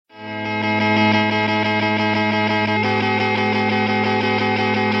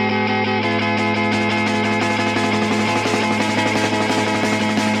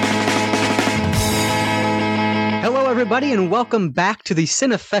everybody, and welcome back to the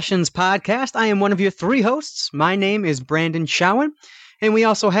Cinefessions podcast. I am one of your three hosts. My name is Brandon Chowan, and we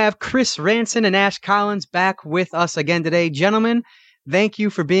also have Chris Ranson and Ash Collins back with us again today. Gentlemen, thank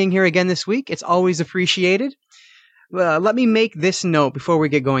you for being here again this week. It's always appreciated. Let me make this note before we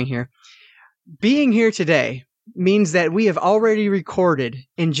get going here. Being here today means that we have already recorded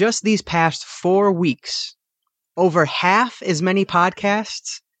in just these past 4 weeks over half as many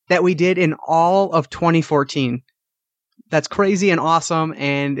podcasts that we did in all of 2014. That's crazy and awesome,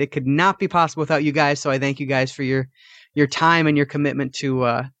 and it could not be possible without you guys. So I thank you guys for your time and your commitment to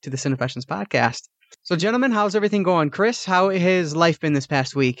the Cinefessions podcast. So, gentlemen, how's everything going? Chris, how has life been this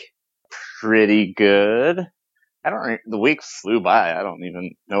past week? Pretty good. The week flew by. I don't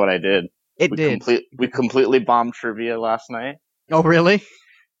even know what I did. We completely bombed trivia last night. Oh, really?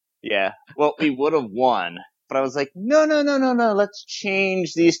 Yeah. Well, we would have won, but I was like, no. Let's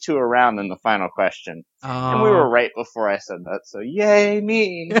change these two around in the final question. Oh. And we were right before I said that, so yay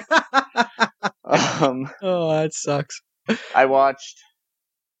me. Oh, that sucks. There's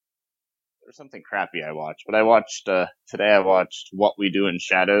something crappy I watched, but today I watched What We Do in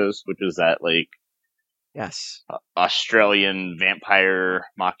Shadows, which is that, yes, Australian vampire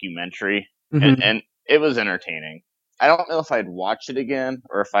mockumentary, and it was entertaining. I don't know if I'd watch it again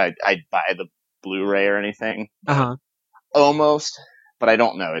or if I'd buy the Blu-ray or anything. Almost, but I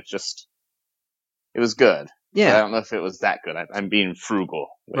don't know. It was good. Yeah, I don't know if it was that good. I'm being frugal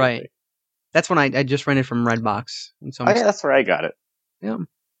lately. Right. That's when I just rented from Redbox. Yeah, that's where I got it. Yeah,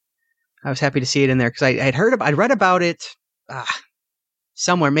 I was happy to see it in there because I'd read about it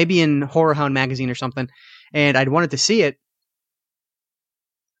somewhere, maybe in Horror Hound magazine or something, and I'd wanted to see it,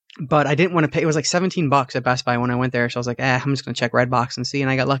 but I didn't want to pay. It was like $17 at Best Buy when I went there, so I was like, I'm just going to check Redbox and see,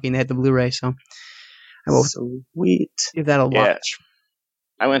 and I got lucky and they had the Blu-ray, so I will give that a watch.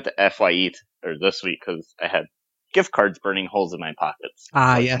 I went to S1.E4 this week because I had gift cards burning holes in my pockets for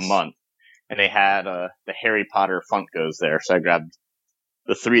a month, and they had the Harry Potter Funkos there, so I grabbed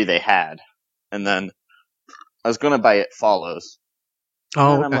the 3 they had, and then I was going to buy It Follows.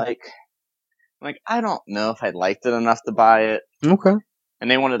 Oh, and I'm like, I don't know if I liked it enough to buy it. Okay.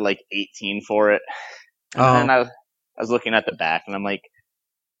 And they wanted like $18 for it. And then I was looking at the back, and I'm like,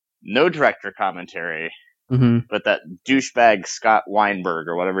 no director commentary, but that douchebag Scott Weinberg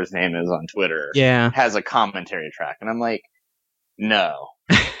or whatever his name is on Twitter has a commentary track. And I'm like, no,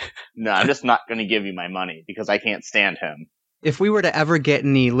 I'm just not going to give you my money because I can't stand him. If we were to ever get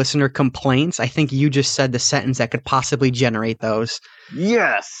any listener complaints, I think you just said the sentence that could possibly generate those.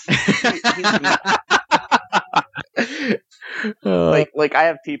 Yes. Like I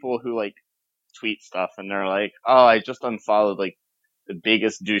have people who tweet stuff and they're like, "Oh, I just unfollowed the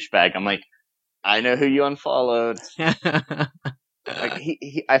biggest douchebag." I'm like, I know who you unfollowed. I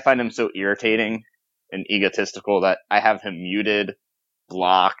find him so irritating and egotistical that I have him muted,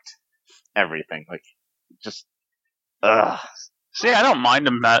 blocked, everything. Ugh. See, I don't mind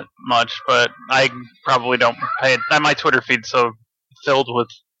him that much, but I probably don't pay it. My Twitter feed's so filled with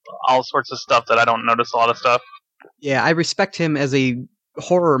all sorts of stuff that I don't notice a lot of stuff. Yeah, I respect him as a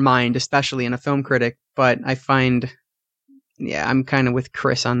horror mind, especially, and a film critic, but I find, I'm kind of with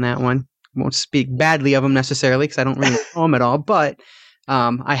Chris on that one. Won't speak badly of him necessarily, because I don't really know him at all, but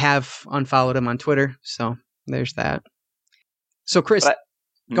I have unfollowed him on Twitter, so there's that. So, Chris,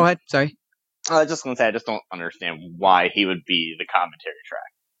 go ahead, sorry. I was just going to say, I just don't understand why he would be the commentary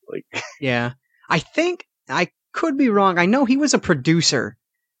track. Yeah. I think, I could be wrong, I know he was a producer.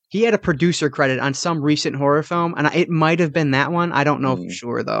 He had a producer credit on some recent horror film, and it might have been that one. I don't know for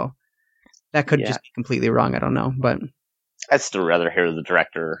sure, though. That could just be completely wrong, I don't know, but... I'd still rather hear the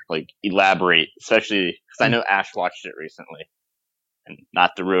director, elaborate, especially, because I know Ash watched it recently, and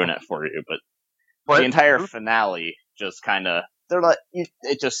not to ruin it for you, but the entire finale just kind of...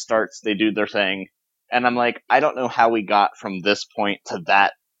 it just starts, they do their thing, and I'm like, I don't know how we got from this point to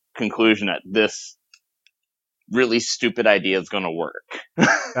that conclusion that this really stupid idea is going to work.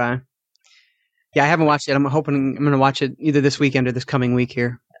 Okay. Yeah, I haven't watched it. I'm hoping I'm going to watch it either this weekend or this coming week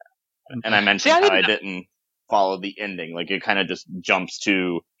here. And I mentioned how I didn't follow the ending. It kind of just jumps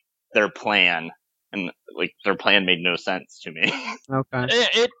to their plan, and their plan made no sense to me.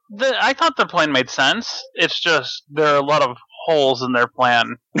 Okay. I thought their plan made sense. It's just there are a lot of holes in their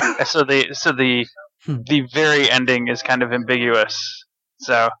plan, so the very ending is kind of ambiguous.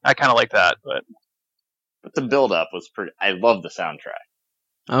 So I kind of like that, but the build up was pretty. I love the soundtrack.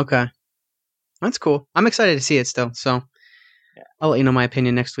 Okay, that's cool. I'm excited to see it still. So I'll let you know my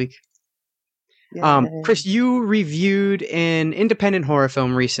opinion next week. Chris, you reviewed an independent horror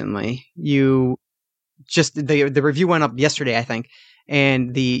film recently. You just the review went up yesterday, I think,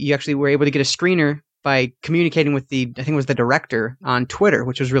 and you actually were able to get a screener by communicating with I think it was the director on Twitter,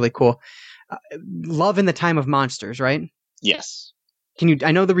 which was really cool. Love in the Time of Monsters, right? Yes.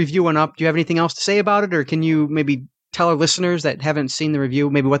 I know the review went up. Do you have anything else to say about it, or can you maybe tell our listeners that haven't seen the review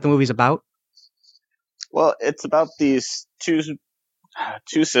maybe what the movie's about? Well, it's about these two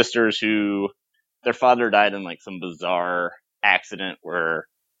sisters who their father died in like some bizarre accident where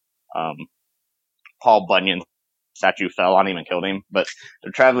Paul Bunyan's statue fell on him and killed him. But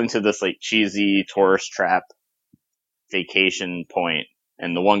they're traveling to this like cheesy tourist trap vacation point,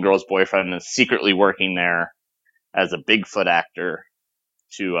 and the one girl's boyfriend is secretly working there as a Bigfoot actor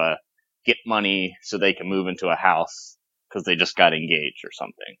to get money so they can move into a house because they just got engaged or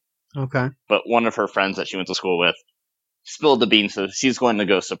something. Okay. But one of her friends that she went to school with spilled the beans, so she's going to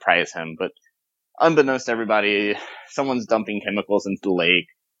go surprise him. But unbeknownst to everybody, someone's dumping chemicals into the lake.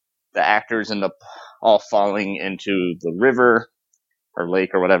 The actors end up all falling into the river or lake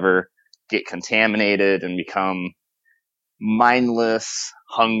or whatever, get contaminated and become mindless,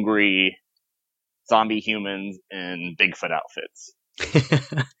 hungry zombie humans in Bigfoot outfits.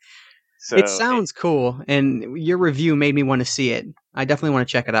 So it sounds cool, and your review made me want to see it. I definitely want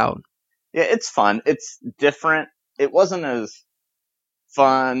to check it out. Yeah, it's fun. It's different. It wasn't as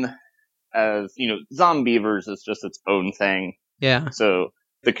fun as, Zombievers is just its own thing. Yeah. So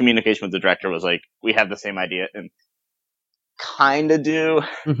the communication with the director was like, we have the same idea and kind of do.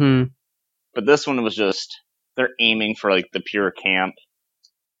 Mm-hmm. But this one was just, they're aiming for like the pure camp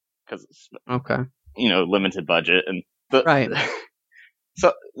because it's, okay, limited budget. And right.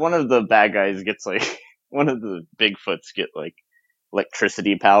 So one of the bad guys gets like, one of the Bigfoots get like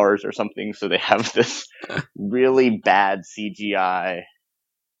electricity powers or something. So they have this really bad CGI,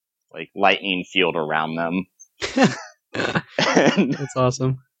 like lightning field around them. And that's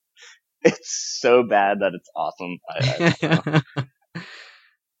awesome. It's so bad that it's awesome.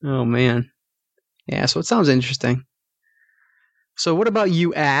 Oh man. Yeah, so it sounds interesting. So what about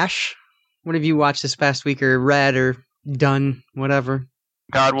you, Ash? What have you watched this past week or read or done, whatever?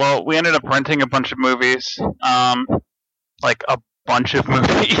 God, well, we ended up renting a bunch of movies. Like a bunch of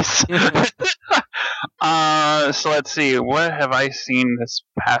movies. So let's see. What have I seen this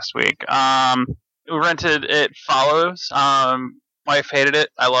past week? We rented It Follows. Wife hated it.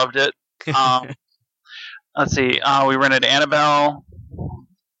 I loved it. Let's see. We rented Annabelle.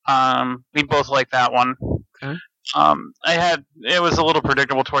 We both liked that one. Okay. It was a little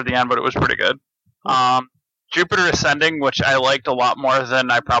predictable toward the end, but it was pretty good. Jupiter Ascending, which I liked a lot more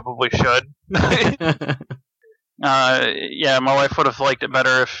than I probably should. Yeah, my wife would have liked it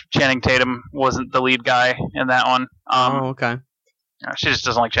better if Channing Tatum wasn't the lead guy in that one. Okay. She just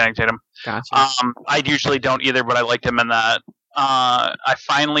doesn't like Channing Tatum. Gotcha. I usually don't either, but I liked him in that. I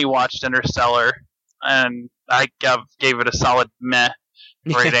finally watched Interstellar, and I gave it a solid meh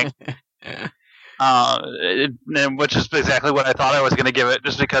rating. Which is exactly what I thought I was going to give it,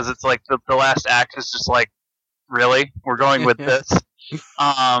 just because it's like the last act is just like, really? We're going with this?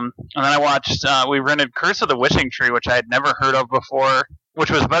 And then I watched, we rented Curse of the Wishing Tree, which I had never heard of before,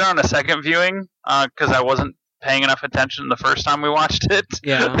 which was better on a second viewing, because I wasn't paying enough attention the first time we watched it.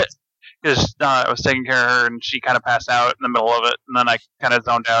 Yeah. Because I was taking care of her, and she kind of passed out in the middle of it, and then I kind of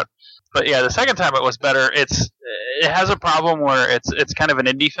zoned out. But yeah, the second time it was better. It has a problem where it's kind of an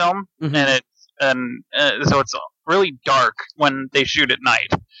indie film, mm-hmm. So it's really dark when they shoot at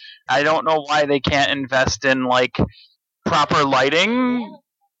night. I don't know why they can't invest in like proper lighting.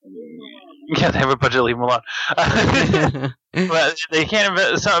 Yeah, they have a budget to leave them alone. But they can't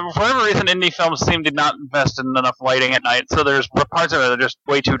invest. So for whatever reason, indie films seem to not invest in enough lighting at night. So there's parts of it that are just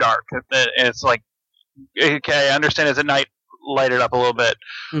way too dark. It's like, okay, I understand it's at night, light it up a little bit.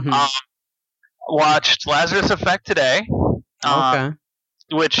 Mm-hmm. Watched Lazarus Effect today. Okay.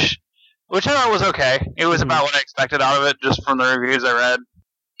 Which I thought was okay. It was about what I expected out of it, just from the reviews I read.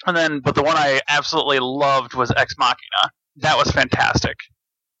 But the one I absolutely loved was Ex Machina. That was fantastic.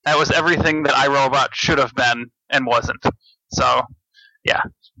 That was everything that iRobot should have been and wasn't. So, yeah,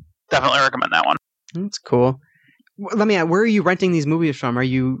 definitely recommend that one. That's cool. Let me ask, where are you renting these movies from? Are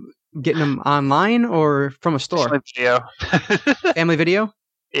you getting them online or from a store? Family Video. Family Video?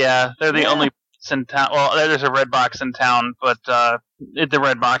 Yeah, they're the only in town. Well, there's a Redbox in town, but the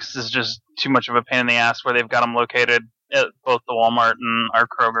Redbox is just too much of a pain in the ass where they've got them located at both the Walmart and our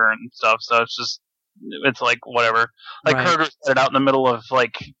Kroger and stuff. So it's like whatever. Like right. Kroger's set it out in the middle of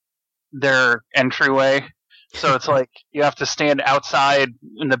like their entryway, so it's like you have to stand outside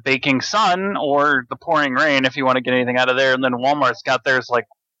in the baking sun or the pouring rain if you want to get anything out of there. And then Walmart's got theirs like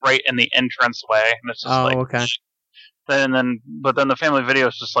right in the entranceway, and it's just okay. But then the Family Video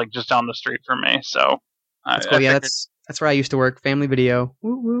is just down the street from me. So that's cool. Yeah, that's where I used to work. Family Video.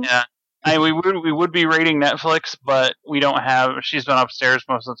 Woo-woo. Yeah, We would be rating Netflix, but we don't have. She's been upstairs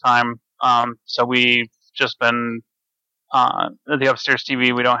most of the time, so we've just been the upstairs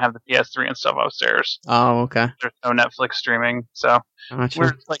TV. We don't have the PS3 and stuff upstairs. Oh, okay. There's no Netflix streaming, so Gotcha.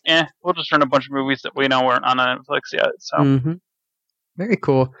 we're just like, we'll just rent a bunch of movies that we know weren't on Netflix yet. So Very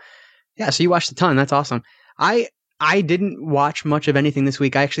cool. Yeah, so you watched a ton. That's awesome. I didn't watch much of anything this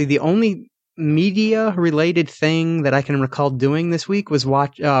week. The only media related thing that I can recall doing this week was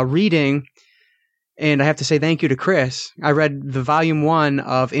reading, and I have to say thank you to Chris. I read the volume 1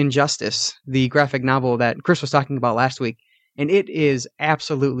 of Injustice, the graphic novel that Chris was talking about last week, and it is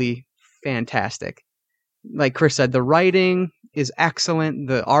absolutely fantastic. Like Chris said, the writing is excellent,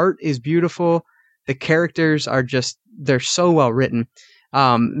 the art is beautiful, the characters are they're so well written.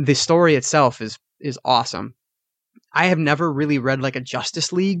 The story itself is awesome. I have never really read like a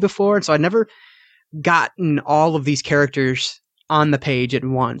Justice League before, so I've never gotten all of these characters on the page at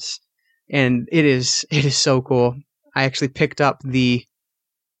once. And it is so cool. I actually picked up the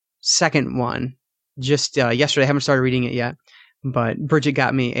second one just yesterday. I haven't started reading it yet, but Bridget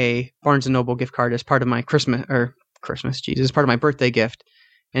got me a Barnes & Noble gift card as part of my part of my birthday gift.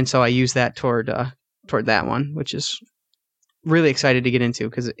 And so I used that toward that one, which is really excited to get into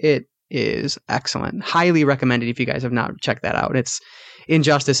because it is excellent. Highly recommended if you guys have not checked that out. It's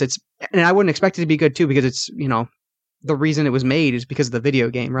Injustice. And I wouldn't expect it to be good too because it's, the reason it was made is because of the video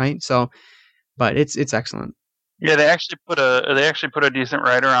game, right? So, but it's excellent. Yeah, they actually put a decent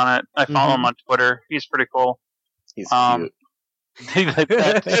writer on it. I follow him on Twitter. He's pretty cool. He's cute.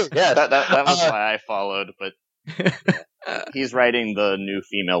 That too. Yeah, that was why I followed. But he's writing the new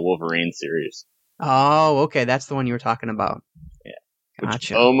female Wolverine series. Oh, okay, that's the one you were talking about. Yeah,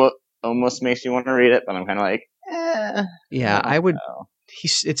 gotcha. Which almost makes you want to read it, but I'm kind of like, yeah, I would.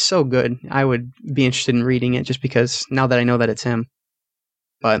 It's so good. I would be interested in reading it just because now that I know that it's him.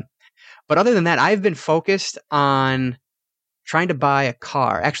 But other than that, I've been focused on trying to buy a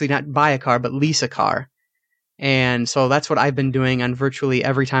car. Actually, not buy a car, but lease a car. And so that's what I've been doing on virtually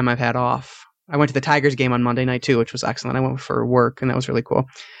every time I've had off. I went to the Tigers game on Monday night too, which was excellent. I went for work, and that was really cool.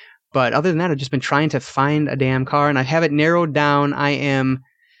 But other than that, I've just been trying to find a damn car, and I have it narrowed down. I am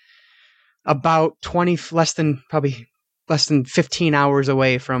about less than 15 hours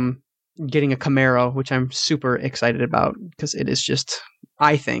away from getting a Camaro, which I'm super excited about because it is just,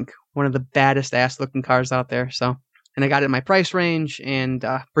 I think, one of the baddest ass looking cars out there. So, and I got it in my price range, and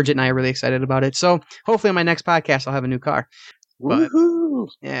Bridget and I are really excited about it. So hopefully on my next podcast, I'll have a new car. woohoo!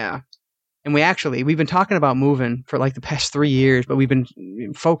 Yeah. And we've been talking about moving for like the past 3 years, but we've been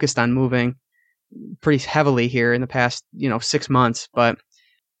focused on moving pretty heavily here in the past, 6 months. But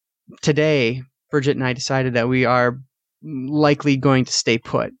today, Bridget and I decided that we are likely going to stay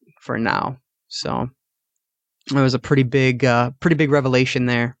put for now. So it was a pretty big revelation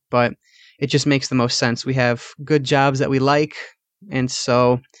there, but it just makes the most sense. We have good jobs that we like, and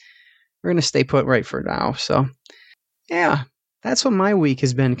so we're going to stay put right for now. So yeah, that's what my week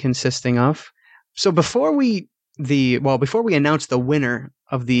has been consisting of. So before we announce the winner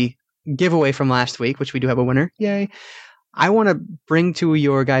of the giveaway from last week, which we do have a winner, yay, I want to bring to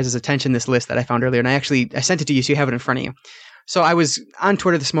your guys' attention this list that I found earlier, and I sent it to you so you have it in front of you. So I was on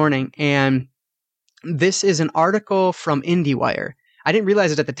Twitter this morning, and this is an article from IndieWire. I didn't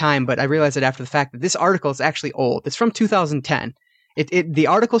realize it at the time, but I realized it after the fact that this article is actually old. It's from 2010. The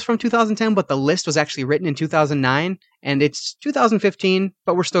article's from 2010, but the list was actually written in 2009, and it's 2015,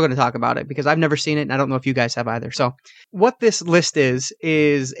 but we're still going to talk about it because I've never seen it, and I don't know if you guys have either. So what this list is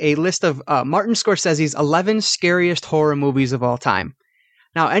a list of Martin Scorsese's 11 scariest horror movies of all time.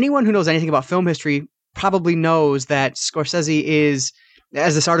 Now, anyone who knows anything about film history probably knows that Scorsese is,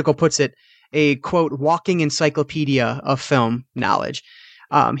 as this article puts it, a, quote, walking encyclopedia of film knowledge.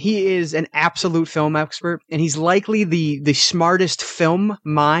 He is an absolute film expert, and he's likely the smartest film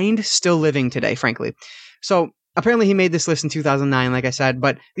mind still living today, frankly. So apparently he made this list in 2009, like I said,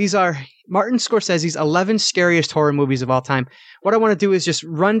 but these are Martin Scorsese's 11 scariest horror movies of all time. What I want to do is just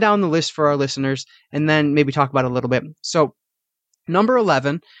run down the list for our listeners and then maybe talk about it a little bit. So number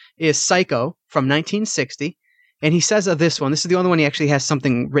 11 is Psycho from 1960. And he says of this one, this is the only one he actually has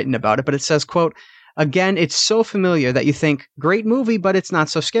something written about it, but it says, quote, "Again, it's so familiar that you think, great movie, but it's not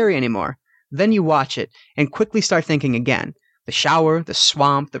so scary anymore. Then you watch it and quickly start thinking again. The shower, the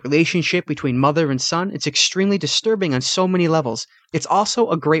swamp, the relationship between mother and son, it's extremely disturbing on so many levels. It's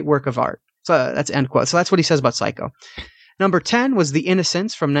also a great work of art." So that's end quote. So that's what he says about Psycho. Number 10 was The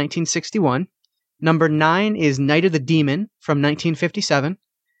Innocents from 1961. Number 9 is Night of the Demon from 1957.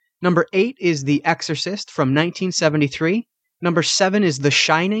 Number 8 is The Exorcist from 1973. Number 7 is The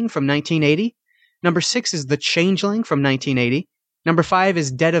Shining from 1980. Number 6 is The Changeling from 1980. Number 5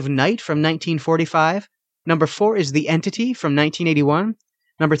 is Dead of Night from 1945. Number 4 is The Entity from 1981.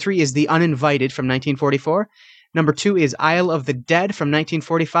 Number 3 is The Uninvited from 1944. Number 2 is Isle of the Dead from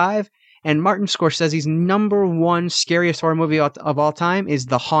 1945. And Martin Scorsese's number 1 scariest horror movie of all time is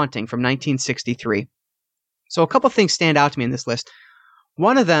The Haunting from 1963. So a couple things stand out to me in this list.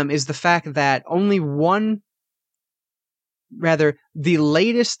 One of them is the fact that the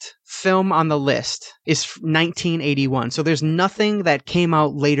latest film on the list is 1981. So there's nothing that came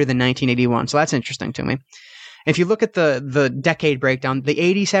out later than 1981. So that's interesting to me. If you look at the decade breakdown, the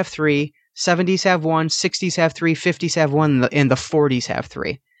 80s have 3, 70s have 1, 60s have 3, 50s have 1, and the 40s have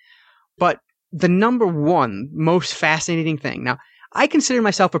 3. But the number 1 most fascinating thing. Now, I consider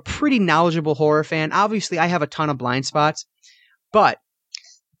myself a pretty knowledgeable horror fan. Obviously, I have a ton of blind spots, but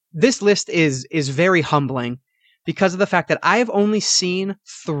this list is very humbling because of the fact that I've only seen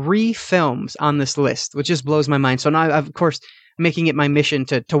 3 films on this list, which just blows my mind. So now, of course, making it my mission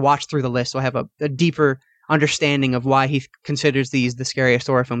to watch through the list so I have a deeper understanding of why he considers these the scariest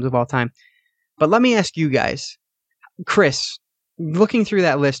horror films of all time. But let me ask you guys, Chris, looking through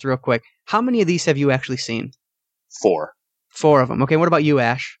that list real quick, how many of these have you actually seen? 4. 4 of them. Okay, what about you,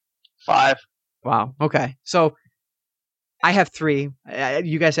 Ash? 5. Wow, okay. So I have 3.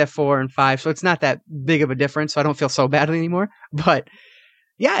 You guys have 4 and 5, so it's not that big of a difference, so I don't feel so bad anymore. But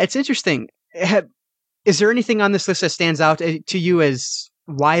yeah, it's interesting. Is there anything on this list that stands out to you as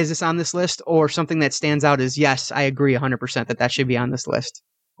why is this on this list, or something that stands out as, yes, I agree 100% that should be on this list?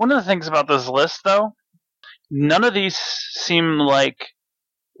 One of the things about this list, though, none of these seem like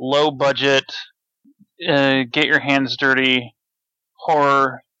low budget, get your hands dirty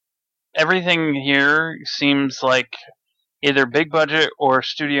horror. Everything here seems like either big budget or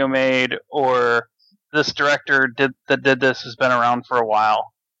studio made, or this director that did this has been around for a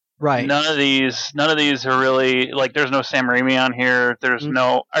while. Right. None of these are really, like, there's no Sam Raimi on here. There's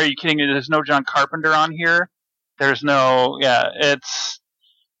no, are you kidding me? There's no John Carpenter on here. There's no, I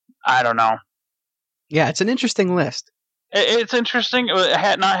don't know. Yeah, it's an interesting list. It's interesting.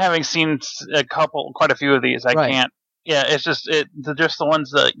 Not having seen quite a few of these, I can't. Yeah, it's just just the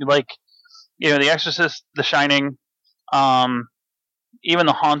ones that, like, The Exorcist, The Shining, even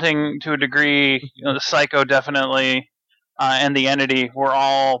The Haunting to a degree, The Psycho definitely, and The Entity were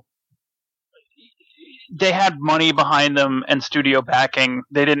all. They had money behind them and studio backing.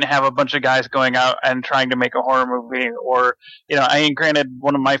 They didn't have a bunch of guys going out and trying to make a horror movie, or granted,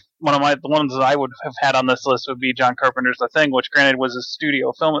 one of the ones that I would have had on this list would be John Carpenter's The Thing, which granted was a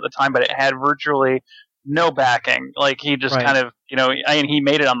studio film at the time, but it had virtually no backing. Like, he just kind of, he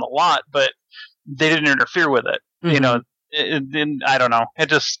made it on the lot, but they didn't interfere with it. Mm-hmm. I don't know. It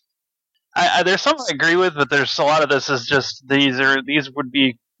just, there's some I agree with, but there's a lot of this is just these would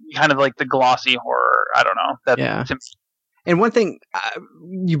be kind of like the glossy horror. I don't know. And one thing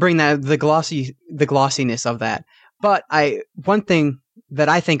you bring that the glossiness of that, but one thing that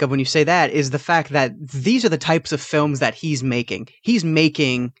I think of when you say that is the fact that these are the types of films that he's making.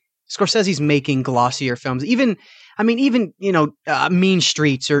 Scorsese's making glossier films. Even Mean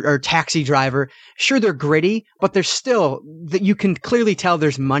Streets or Taxi Driver. Sure, they're gritty, but they're still that you can clearly tell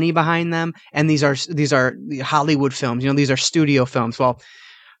there's money behind them. And these are Hollywood films. These are studio films. Well,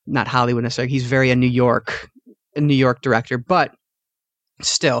 not Hollywood necessarily. He's very a New York director, but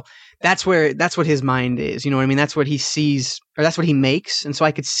still, that's what his mind is. You know what I mean? That's what he sees, or that's what he makes. And so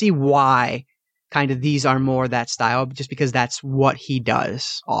I could see why kind of these are more that style, just because that's what he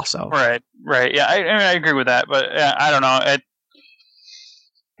does also. Right. Yeah, I agree with that, but I don't know.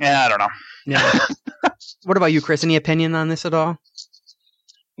 I don't know. Yeah. What about you, Chris? Any opinion on this at all?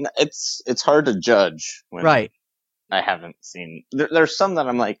 It's hard to judge when I haven't seen. There's some that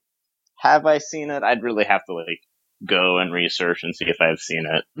I'm like, have I seen it? I'd really have to go and research and see if I've seen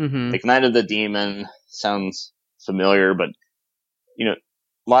it. Mm-hmm. Like Night of the Demon sounds familiar, but a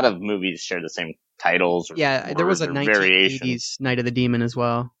lot of movies share the same titles. Yeah, there was a 1980s Night of the Demon as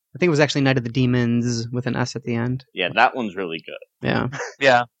well. I think it was actually Night of the Demons with an S at the end. Yeah, that one's really good. Yeah.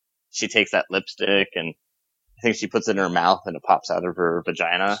 Yeah. She takes that lipstick and I think she puts it in her mouth and it pops out of her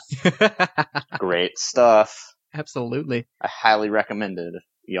vagina. Great stuff. Absolutely. I highly recommend it if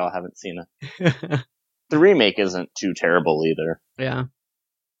y'all haven't seen it. The remake isn't too terrible either. Yeah.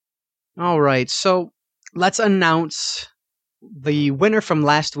 All right, so let's announce the winner from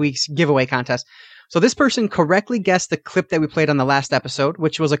last week's giveaway contest. So this person correctly guessed the clip that we played on the last episode,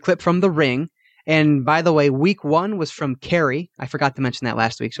 which was a clip from The Ring. And by the way, week 1 was from Carrie. I forgot to mention that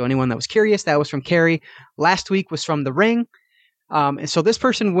last week. So anyone that was curious, that was from Carrie. Last week was from The Ring. And so this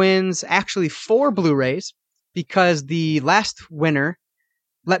person wins actually 4 Blu-rays, because the last winner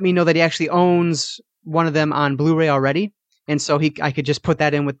let me know that he actually owns one of them on Blu-ray already. And so I could just put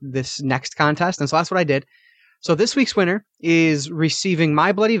that in with this next contest. And so that's what I did. So this week's winner is receiving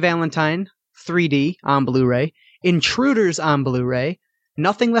My Bloody Valentine 3D on Blu-ray, Intruders on Blu-ray,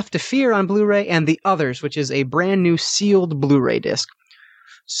 Nothing Left to Fear on Blu-ray, and The Others, which is a brand new sealed Blu-ray disc.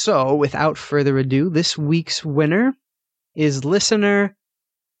 So without further ado, this week's winner is listener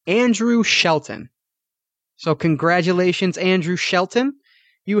Andrew Shelton. So congratulations, Andrew Shelton.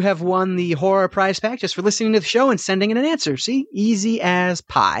 You have won the horror prize pack just for listening to the show and sending in an answer. See? Easy as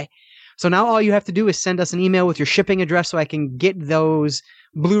pie. So now all you have to do is send us an email with your shipping address so I can get those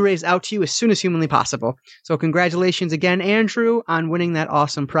Blu-rays out to you as soon as humanly possible. So congratulations again, Andrew, on winning that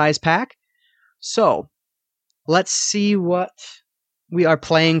awesome prize pack. So let's see what we are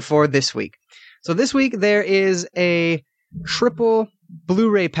playing for this week. So this week there is a triple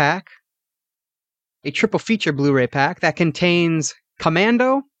Blu-ray pack, a triple feature Blu-ray pack that contains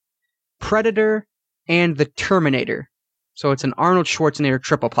Commando, Predator, and The Terminator. So it's an Arnold Schwarzenegger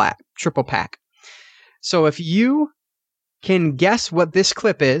triple pack. So if you can guess what this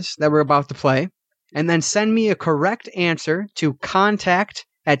clip is that we're about to play, and then send me a correct answer to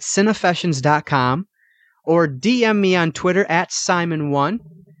contact@cinefessions.com or DM me on Twitter @Simon1,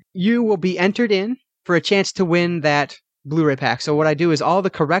 you will be entered in for a chance to win that Blu-ray pack. So what I do is all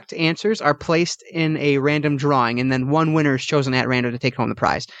the correct answers are placed in a random drawing, and then one winner is chosen at random to take home the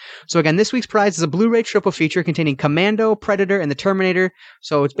prize. So again, this week's prize is a Blu-ray triple feature containing Commando, Predator, and The Terminator.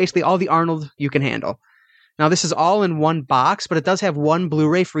 So it's basically all the Arnold you can handle. Now this is all in one box, but it does have one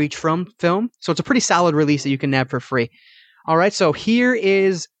Blu-ray for each film. So it's a pretty solid release that you can nab for free. All right, so here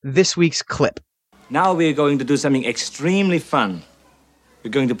is this week's clip. Now we're going to do something extremely fun. We're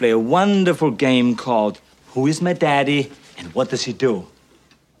going to play a wonderful game called Who is My Daddy and What Does He Do?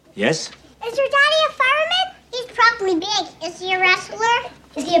 Yes? Is your daddy a fireman? He's probably big. Is he a wrestler?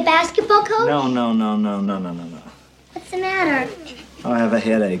 Is he a basketball coach? No. What's the matter? I have a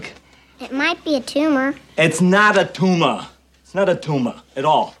headache. It might be a tumor. It's not a tumor. It's not a tumor at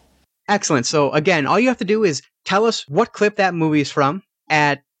all. Excellent. So again, all you have to do is tell us what clip that movie is from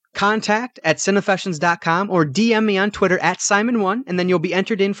at contact@cinefessions.com or DM me on Twitter @Simon1, and then you'll be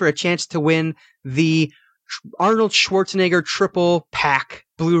entered in for a chance to win the Arnold Schwarzenegger triple pack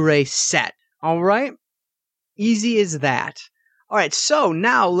Blu-ray set. All right? Easy as that. All right, so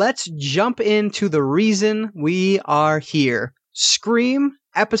now let's jump into the reason we are here. Scream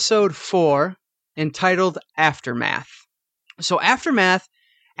Episode 4, entitled Aftermath. So Aftermath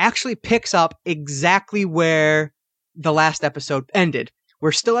actually picks up exactly where the last episode ended.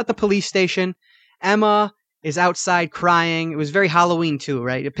 We're still at the police station. Emma is outside crying. It was very Halloween too,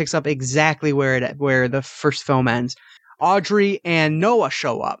 right? It picks up exactly where the first film ends. Audrey and Noah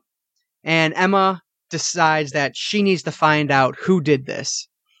show up, and Emma decides that she needs to find out who did this.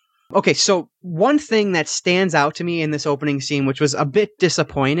 Okay, so one thing that stands out to me in this opening scene, which was a bit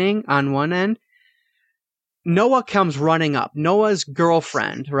disappointing on one end, Noah comes running up. Noah's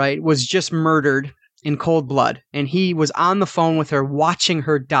girlfriend, right, was just murdered in cold blood, and he was on the phone with her watching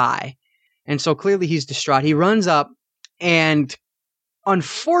her die. And so clearly he's distraught. He runs up, and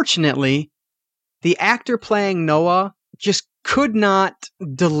unfortunately, the actor playing Noah just could not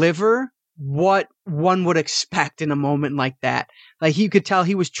deliver what one would expect in a moment like that. Like, you could tell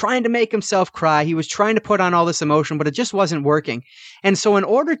he was trying to make himself cry. He was trying to put on all this emotion, but it just wasn't working. And so in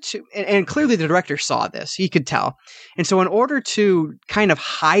order to, and clearly the director saw this, he could tell. And so in order to kind of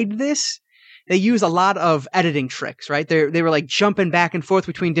hide this, they use a lot of editing tricks, right? They were like jumping back and forth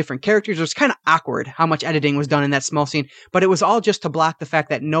between different characters. It was kind of awkward how much editing was done in that small scene, but it was all just to block the fact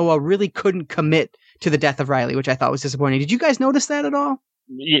that Noah really couldn't commit to the death of Riley, which I thought was disappointing. Did you guys notice that at all?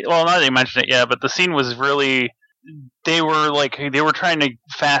 Yeah, well, now that you mention it, yeah, but the scene was really, they were trying to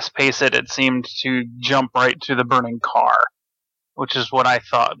fast pace it, it seemed, to jump right to the burning car, which is what I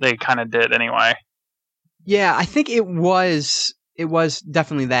thought they kind of did anyway. Yeah, I think it was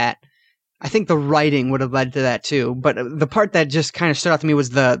definitely that. I think the writing would have led to that too, but the part that just kind of stood out to me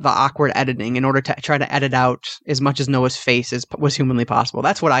was the awkward editing in order to try to edit out as much as Noah's face as was humanly possible.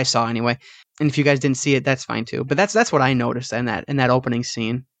 That's what I saw anyway. And if you guys didn't see it, that's fine too. But that's what I noticed in that opening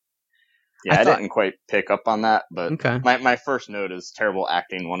scene. Yeah, I didn't quite pick up on that, but okay. my first note is terrible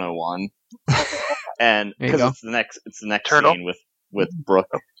acting 101. And because it's the next Turtle. scene with Brooke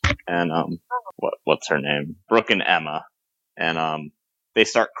and what's her name? Brooke and Emma. And they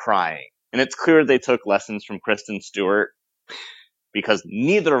start crying. And it's clear they took lessons from Kristen Stewart because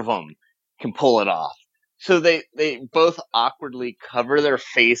neither of them can pull it off. So they both awkwardly cover their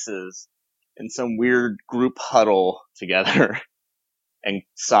faces in some weird group huddle together and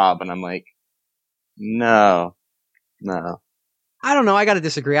sob. And I'm like, no. I don't know. I got to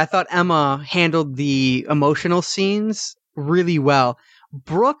disagree. I thought Emma handled the emotional scenes really well.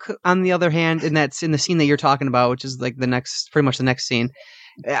 Brooke, on the other hand, and that's in the scene that you're talking about, which is like pretty much the next scene.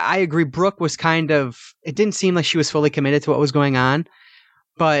 I agree. Brooke was it didn't seem like she was fully committed to what was going on,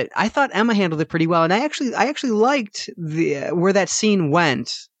 but I thought Emma handled it pretty well. And I actually liked where that scene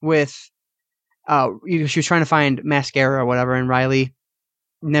went with, she was trying to find mascara or whatever, and Riley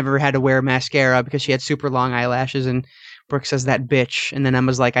never had to wear mascara because she had super long eyelashes, and Brooke says that bitch, and then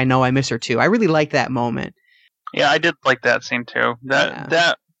Emma's like, I know, I miss her too. I really liked that moment. Yeah, I did like that scene too.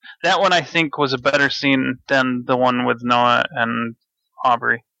 That one I think was a better scene than the one with Noah and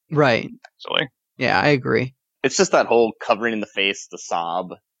Aubrey. Right. Actually. Yeah, I agree. It's just that whole covering in the face, the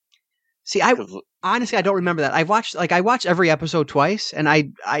sob. See, honestly, I don't remember that. I watched every episode twice, and I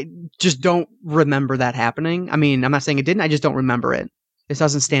just don't remember that happening. I mean, I'm not saying it didn't. I just don't remember it. It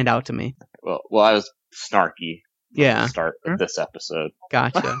doesn't stand out to me. Well, I was snarky. Yeah. At the start of this episode.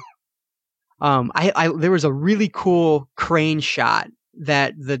 Gotcha. There was a really cool crane shot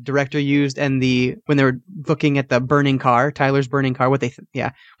that the director used, and when they were looking at the burning car, Tyler's burning car, what they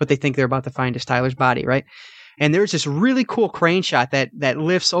think they're about to find is Tyler's body, right? And there's this really cool crane shot that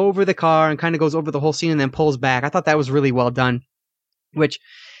lifts over the car and kind of goes over the whole scene and then pulls back. I thought that was really well done, which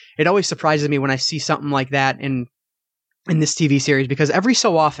it always surprises me when I see something like that in this TV series, because every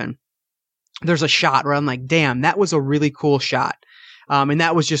so often there's a shot where I'm like, damn, that was a really cool shot. And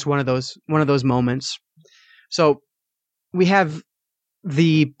that was just one of those moments. So we have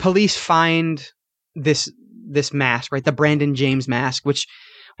the police find this mask, right? The Brandon James mask, which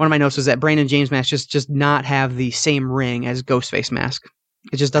one of my notes was that Brandon James mask just not have the same ring as Ghostface mask.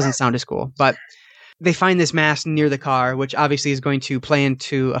 It just doesn't sound as cool. But they find this mask near the car, which obviously is going to play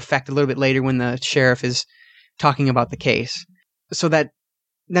into effect a little bit later when the sheriff is talking about the case. So then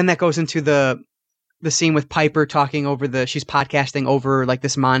that goes into the scene with Piper talking over she's podcasting over like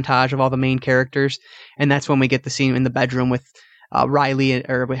this montage of all the main characters. And that's when we get the scene in the bedroom with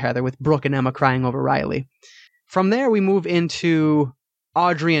with Brooke and Emma crying over Riley. From there, we move into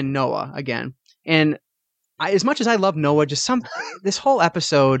Audrey and Noah again. And as much as I love Noah, this whole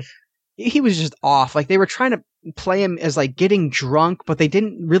episode, he was just off. Like, they were trying to play him as like getting drunk, but they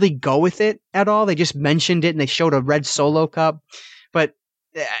didn't really go with it at all. They just mentioned it and they showed a red Solo cup.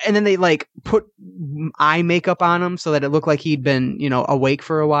 And then they like put eye makeup on him so that it looked like he'd been, awake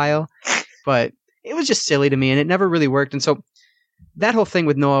for a while. But it was just silly to me, and it never really worked. And so that whole thing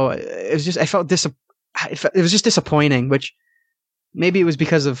with Noah, it was just disappointing, which maybe it was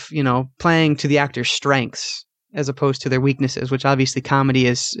because of, playing to the actor's strengths as opposed to their weaknesses, which obviously comedy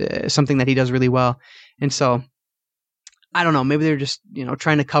is something that he does really well. And so I don't know, maybe they're just,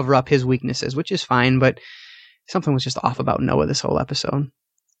 trying to cover up his weaknesses, which is fine, but something was just off about Noah this whole episode.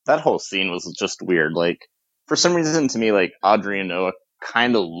 That whole scene was just weird. Like, for some reason to me, like, Audrey and Noah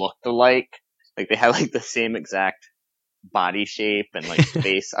kind of looked alike. Like, they had like the same exact body shape and like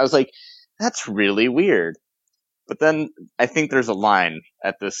face. I was like, that's really weird. But then I think there's a line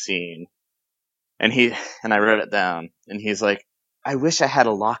at this scene, and I wrote it down, and he's like, I wish I had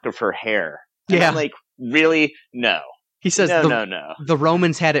a lock of her hair. And I'm like, really? No. He says, no. The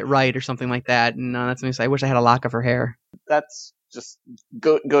Romans had it right or something like that. And that's when he said, I wish I had a lock of her hair. That's just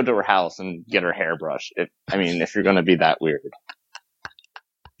go to her house and get her hair brushed. If you're going to be that weird.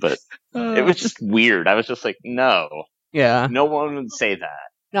 But it was just weird. I was just like, no. Yeah. No one would say that.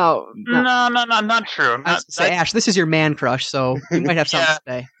 No, not true. Ash, this is your man crush, so you might have something to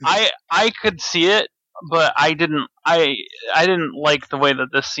say. I could see it, but I didn't like the way that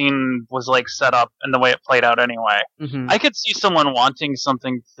this scene was like set up and the way it played out anyway. Mm-hmm. I could see someone wanting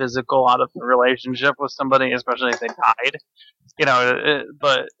something physical out of the relationship with somebody, especially if they died.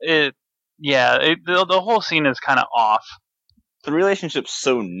 The whole scene is kind of off. The relationship's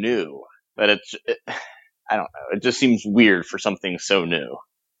so new that I don't know. It just seems weird for something so new.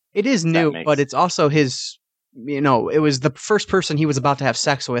 It is new, but it's also his, it was the first person he was about to have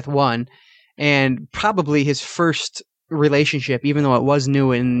sex with, one, and probably his first relationship, even though it was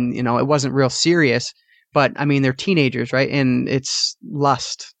new and, it wasn't real serious. But, I mean, they're teenagers, right? And it's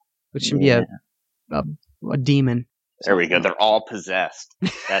lust, which can be a demon. There we go. They're all possessed.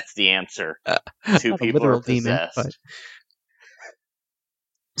 That's the answer. Two people are possessed. Demon,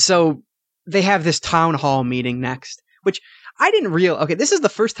 So they have this town hall meeting next, which I didn't okay, this is the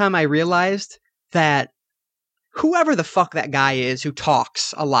first time I realized that whoever the fuck that guy is who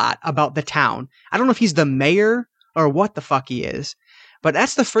talks a lot about the town, I don't know if he's the mayor or what the fuck he is, but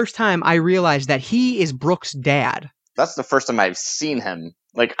that's the first time I realized that he is Brooke's dad. That's the first time I've seen him.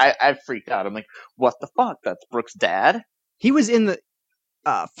 Like, I freaked out. I'm like, what the fuck? That's Brooke's dad? He was in the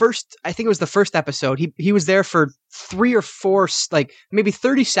first, I think it was the first episode. He was there for 3 or 4, like maybe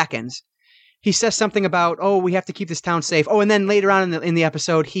 30 seconds. he says something about, oh, we have to keep this town safe. Oh, and then later on in the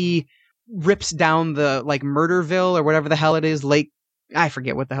episode, he rips down the like Murderville or whatever the hell it is, Lake. I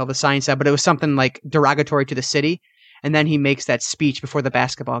forget what the hell the sign said, but it was something like derogatory to the city. And then he makes that speech before the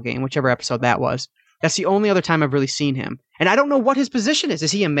basketball game, whichever episode that was. That's the only other time I've really seen him. And I don't know what his position is.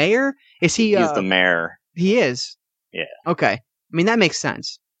 Is he a mayor? Is he? He's the mayor. He is. Yeah. Okay. I mean, that makes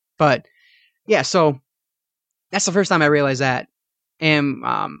sense. But yeah, so that's the first time I realized that. And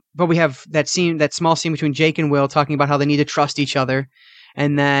but we have that scene, that small scene between Jake and Will talking about how they need to trust each other.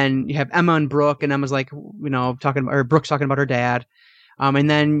 And then you have Emma and Brooke, and Emma's like, Brooke's talking about her dad. And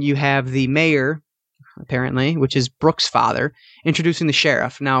then you have the mayor, apparently, which is Brooke's father, introducing the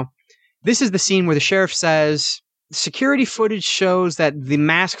sheriff. Now, this is the scene where the sheriff says, security footage shows that the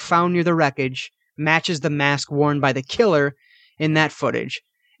mask found near the wreckage matches the mask worn by the killer in that footage.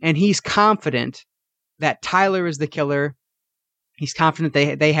 And he's confident that Tyler is the killer. He's confident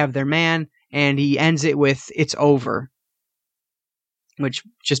they have their man, and he ends it with, it's over. Which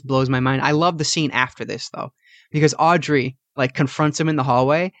just blows my mind. I love the scene after this, though, because Audrey like confronts him in the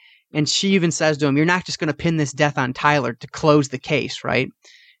hallway, and she even says to him, you're not just going to pin this death on Tyler to close the case, right?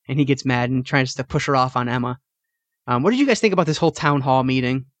 And he gets mad and tries to push her off on Emma. What did you guys think about this whole town hall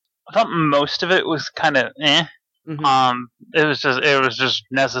meeting? I thought most of it was kind of eh. Mm-hmm. It was just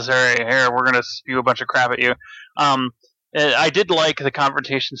necessary. Here, we're gonna spew a bunch of crap at you. I did like the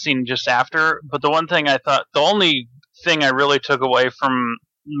confrontation scene just after, but the only thing I really took away from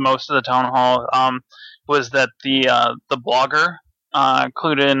most of the town hall was that the blogger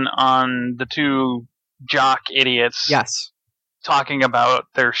clued in on the two jock idiots. Yes. Talking about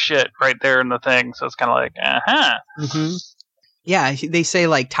their shit right there in the thing, so it's kind of like, Mm-hmm. Yeah, they say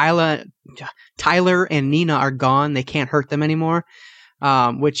like Tyler and Nina are gone; they can't hurt them anymore.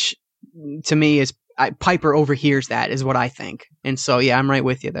 Which to me is Piper overhears that, is what I think, and so yeah, I'm right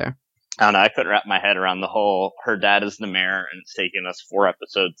with you there. I don't know. I couldn't wrap my head around the whole her dad is the mayor, and it's taken us 4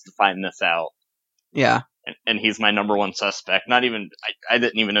 episodes to find this out. Yeah, and he's my number one suspect. Not even I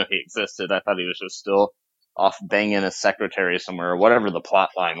didn't even know he existed. I thought he was just still off banging a secretary somewhere, or whatever the plot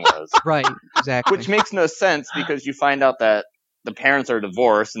line was. Right, exactly. Which makes no sense, because you find out that the parents are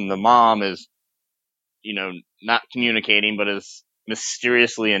divorced and the mom is, not communicating, but is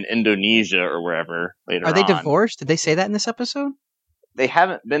mysteriously in Indonesia or wherever later on. Are they divorced? Did they say that in this episode? They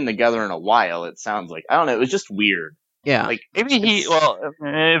haven't been together in a while, it sounds like. I don't know, it was just weird. Yeah. Like, maybe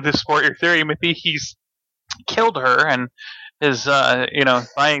to support your theory, maybe he's killed her and is,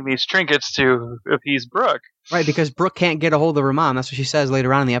 buying these trinkets to appease Brooke. Right, because Brooke can't get a hold of her mom. That's what she says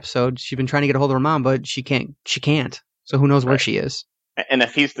later on in the episode. She's been trying to get a hold of her mom, but she can't. So who knows where she is? And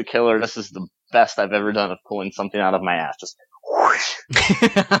if he's the killer, this is the best I've ever done of pulling something out of my ass. Just whoosh.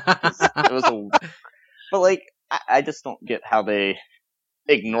 But like, I just don't get how they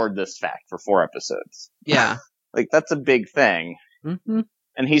ignored this fact for 4 episodes. Yeah. Like, that's a big thing. Mm-hmm.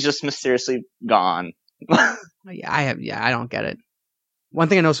 And he's just mysteriously gone. I don't get it. One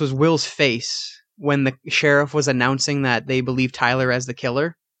thing I noticed was Will's face when the sheriff was announcing that they believe Tyler as the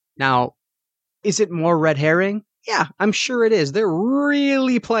killer. Now, is it more red herring? Yeah, I'm sure it is. They're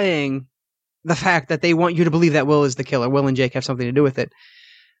really playing the fact that they want you to believe that Will is the killer. Will and Jake have something to do with it.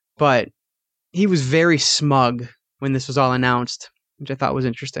 But he was very smug when this was all announced, which I thought was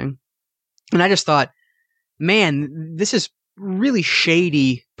interesting. And I just thought, man, this is really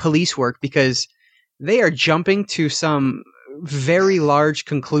shady police work, because they are jumping to some very large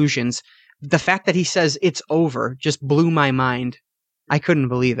conclusions. The fact that he says it's over just blew my mind. I couldn't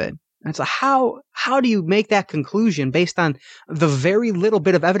believe it. And so how do you make that conclusion based on the very little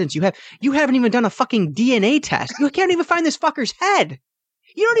bit of evidence you have? You haven't even done a fucking DNA test. You can't even find this fucker's head.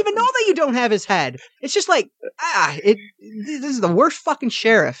 You don't even know that you don't have his head. It's just like, this is the worst fucking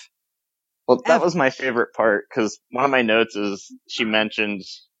sheriff. Well, that was my favorite part, because one of my notes is she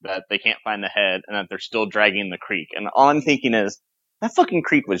mentions that they can't find the head and that they're still dragging the creek. And all I'm thinking is, that fucking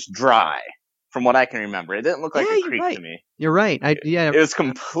creek was dry, from what I can remember. It didn't look like a creek to me. You're right. It was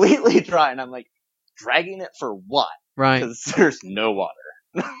completely dry, and I'm like, dragging it for what? Right. Because there's no water.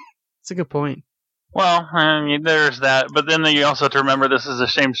 That's a good point. Well, I mean, there's that, but then you also have to remember this is the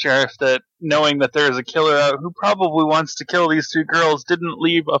same sheriff that, knowing that there is a killer out who probably wants to kill these 2 girls, didn't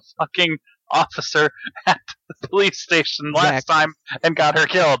leave a fucking officer at the police station last time and got her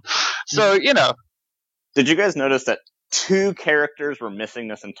killed. So, Did you guys notice that 2 characters were missing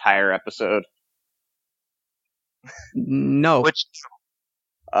this entire episode? No. Which?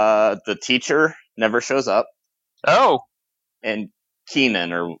 The teacher never shows up. Oh. And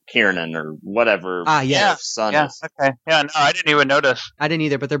Kiernan or whatever. Son is. Okay. Yeah, no, I didn't even notice. I didn't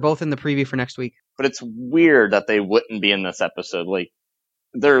either, but they're both in the preview for next week. But it's weird that they wouldn't be in this episode. Like,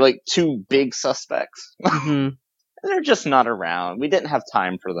 they're like two big suspects. Mm-hmm. And they're just not around. We didn't have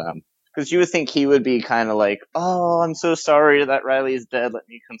time for them. Because you would think he would be kind of like, oh, I'm so sorry that Riley is dead. Let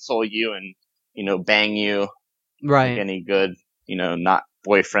me console you and, bang you. Right. Like any good, not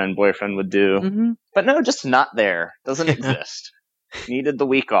boyfriend would do. Mm-hmm. But no, just not there. Doesn't exist. Needed the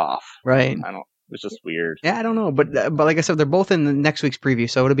week off. Right. It was just weird. Yeah, I don't know. But like I said, they're both in the next week's preview.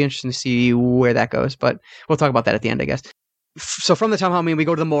 So it'll be interesting to see where that goes. But we'll talk about that at the end, I guess. So from the town hall meeting, we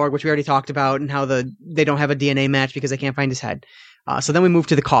go to the morgue, which we already talked about, and how they don't have a DNA match because they can't find his head. So then we move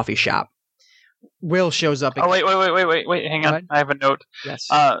to the coffee shop. Will shows up. Oh, wait. Hang on. I have a note. Yes.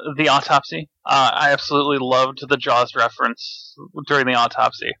 The autopsy. I absolutely loved the Jaws reference during the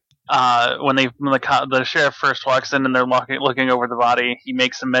autopsy. When the sheriff first walks in and they're looking over the body, he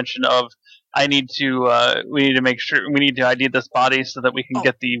makes a mention of, we need to make sure, we need to ID this body so that we can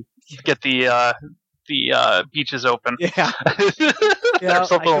get the beaches open. Yeah. Or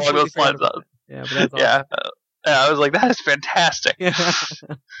something along those lines. Yeah, but that's awesome. Yeah. I was like, that is fantastic.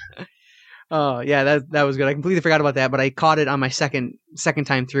 Oh yeah, that was good. I completely forgot about that, but I caught it on my second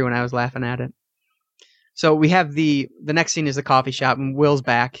time through, and I was laughing at it. So we have the next scene is the coffee shop, and Will's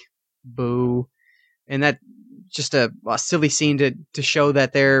back. Boo, and that just a silly scene to show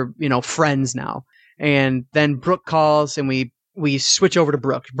that they're friends now. And then Brooke calls, and we switch over to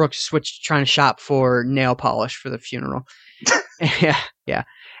Brooke. Brooke's trying to shop for nail polish for the funeral. yeah.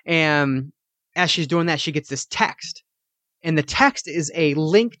 And as she's doing that, she gets this text. And the text is a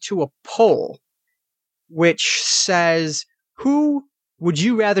link to a poll, which says, who would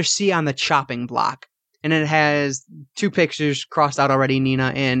you rather see on the chopping block? And it has two pictures crossed out already,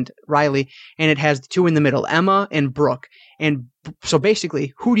 Nina and Riley. And it has the two in the middle, Emma and Brooke. And so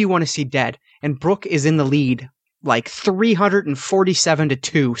basically, who do you want to see dead? And Brooke is in the lead, like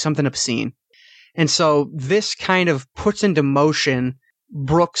 347-2, something obscene. And so this kind of puts into motion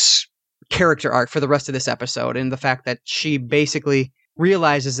Brooke's character arc for the rest of this episode, and the fact that she basically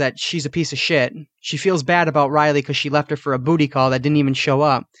realizes that she's a piece of shit. She feels bad about Riley because she left her for a booty call that didn't even show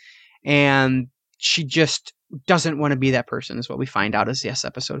up, and she just doesn't want to be that person, is what we find out as this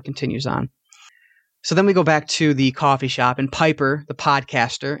episode continues on. So then we go back to the coffee shop, and Piper, the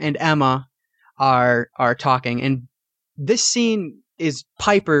podcaster, and Emma are talking, and this scene is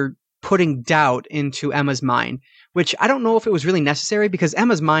Piper putting doubt into Emma's mind, which I don't know if it was really necessary because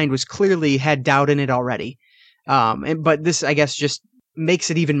Emma's mind was clearly had doubt in it already. But this, I guess, just makes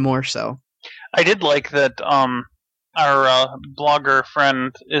it even more so. I did like that our blogger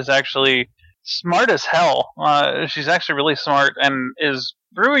friend is actually smart as hell. She's actually really smart and is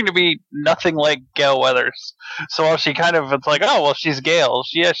proving to be nothing like Gale Weathers. So while she it's like, oh, well, she's Gale.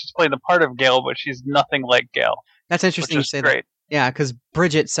 She's playing the part of Gale, but she's nothing like Gale. That's interesting to say great. That. Yeah, because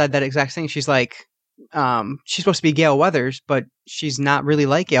Bridget said that exact thing. She's like, she's supposed to be Gale Weathers, but she's not really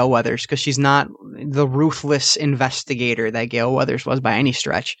like Gale Weathers because she's not the ruthless investigator that Gale Weathers was by any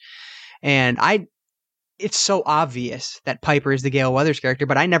stretch. And it's so obvious that Piper is the Gale Weathers character,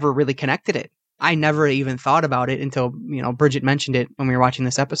 but I never really connected it. I never even thought about it until, Bridget mentioned it when we were watching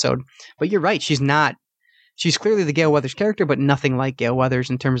this episode. But you're right. She's clearly the Gale Weathers character, but nothing like Gale Weathers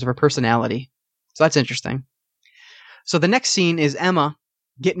in terms of her personality. So that's interesting. So the next scene is Emma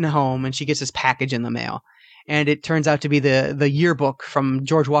getting home, and she gets this package in the mail. And it turns out to be the yearbook from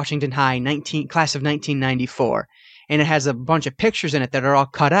George Washington High, class of 1994. And it has a bunch of pictures in it that are all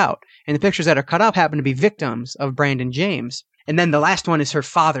cut out. And the pictures that are cut out happen to be victims of Brandon James. And then the last one is her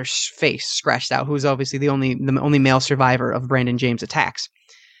father's face scratched out, who's obviously the only male survivor of Brandon James' attacks.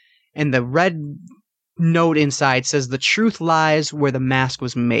 And the red note inside says, "The truth lies where the mask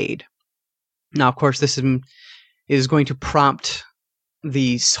was made." Now, of course, this is going to prompt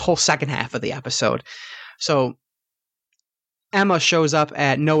the whole second half of the episode. So Emma shows up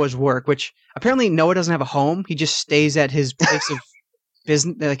at Noah's work, which apparently Noah doesn't have a home. He just stays at his place of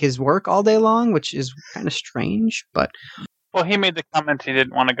business, like his work, all day long, which is kind of strange. But well, he made the comment he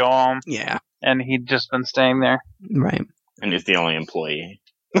didn't want to go home. Yeah, and he'd just been staying there. Right, and he's the only employee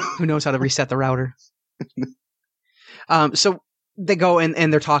who knows how to reset the router. So they go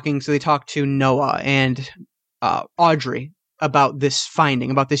and they're talking. So they talk to Noah and Audrey about this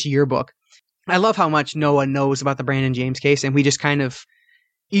finding, about this yearbook. I love how much Noah knows about the Brandon James case, and we just kind of,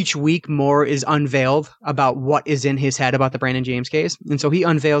 each week more is unveiled about what is in his head about the Brandon James case. And so he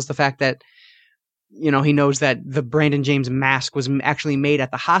unveils the fact that, he knows that the Brandon James mask was actually made at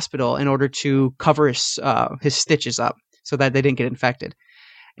the hospital in order to cover his stitches up so that they didn't get infected.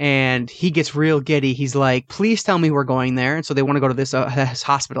 And he gets real giddy. He's like, please tell me we're going there. And so they want to go to this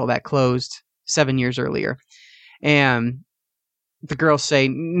hospital that closed 7 years earlier. And the girls say,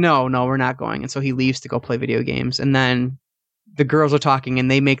 no, we're not going. And so he leaves to go play video games. And then the girls are talking, and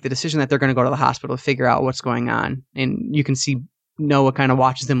they make the decision that they're going to go to the hospital to figure out what's going on. And you can see Noah kind of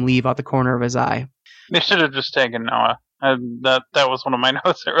watches them leave out the corner of his eye. They should have just taken Noah. That was one of my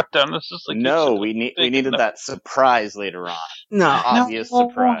notes I wrote down. It's just like, no, we needed that surprise later on. No, Obvious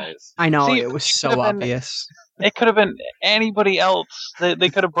surprise. I know. See, it was so obvious. It could have been anybody else. They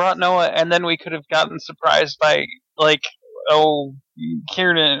could have brought Noah, and then we could have gotten surprised by, like,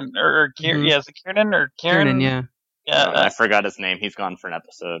 Kieran, or Kieran, yeah, is it Kieran or Kieran? Kieran, yeah. Yeah, I forgot his name. He's gone for an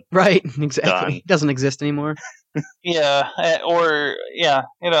episode. Right, exactly. Done. He doesn't exist anymore. Yeah,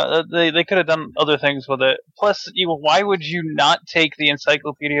 they could have done other things with it. Plus, why would you not take the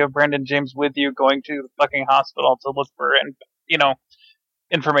Encyclopedia of Brandon James with you going to the fucking hospital to look for,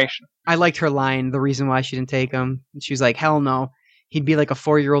 information? I liked her line, the reason why she didn't take him. She was like, hell no. He'd be like a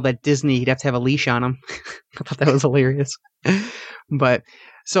 4-year-old at Disney. He'd have to have a leash on him. I thought that was hilarious. But,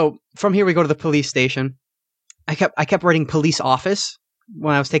 so, from here we go to the police station. I kept writing police office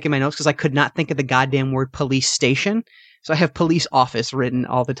when I was taking my notes because I could not think of the goddamn word police station. So I have police office written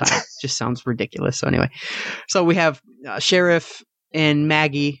all the time. It just sounds ridiculous. So anyway, so we have Sheriff and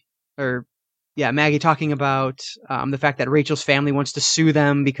Maggie talking about the fact that Rachel's family wants to sue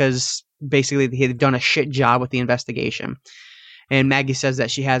them because basically they've done a shit job with the investigation. And Maggie says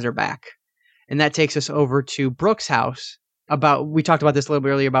that she has her back. And that takes us over to Brooke's house. We talked about this a little bit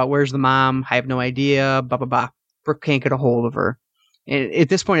earlier about where's the mom? I have no idea, blah, blah, blah. Brooke can't get a hold of her. And at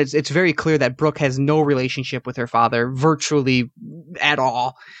this point, it's very clear that Brooke has no relationship with her father, virtually at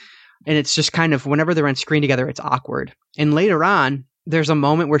all. And it's just kind of, whenever they're on screen together, it's awkward. And later on, there's a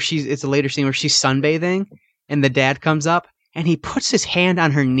moment where it's a later scene where she's sunbathing, and the dad comes up, and he puts his hand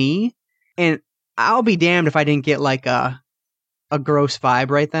on her knee. And I'll be damned if I didn't get like a gross vibe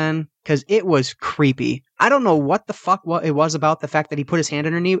right then, because it was creepy. I don't know what the fuck it was about the fact that he put his hand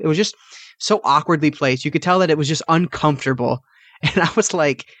on her knee. It was just so awkwardly placed. You could tell that it was just uncomfortable. And I was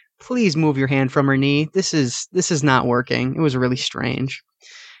like, please move your hand from her knee. This is not working. It was really strange.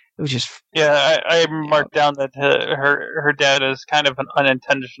 It was just... Yeah, I marked down that her dad is kind of an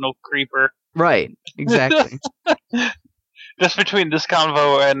unintentional creeper. Right, exactly. Just between this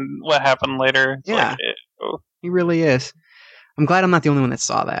convo and what happened later. Yeah, he really is. I'm glad I'm not the only one that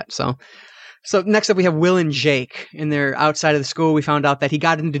saw that. So next up we have Will and Jake, and they're outside of the school. We found out that he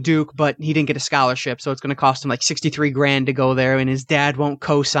got into Duke, but he didn't get a scholarship, so it's going to cost him like $63,000 to go there, and his dad won't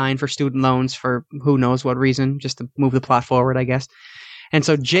co-sign for student loans for who knows what reason, just to move the plot forward, I guess. And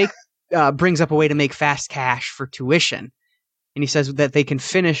so Jake brings up a way to make fast cash for tuition, and he says that they can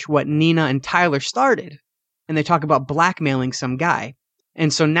finish what Nina and Tyler started, and they talk about blackmailing some guy.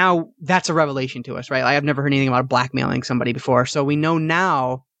 And so now that's a revelation to us, right? I've never heard anything about blackmailing somebody before. So we know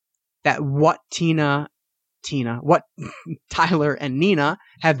now that what Tyler and Nina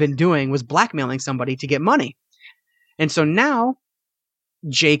have been doing was blackmailing somebody to get money. And so now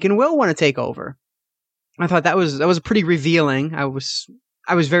Jake and Will want to take over. I thought that was pretty revealing. I was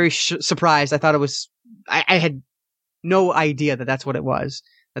very surprised. I thought I had no idea that that's what it was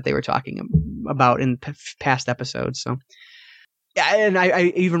that they were talking about in past episodes. So. Yeah, and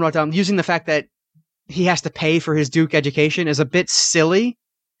I even wrote down, using the fact that he has to pay for his Duke education is a bit silly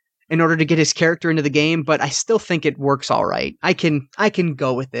in order to get his character into the game, but I still think it works all right. I can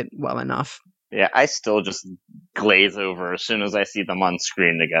go with it well enough. Yeah, I still just glaze over as soon as I see them on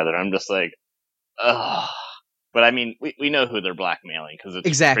screen together. I'm just like, ugh. But I mean, we know who they're blackmailing because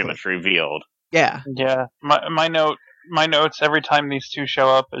it's pretty much revealed. Yeah. Yeah. My notes every time these two show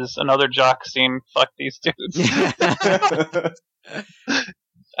up is another jock scene. Fuck these dudes.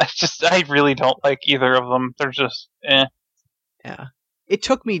 I really don't like either of them. They're just eh. Yeah. It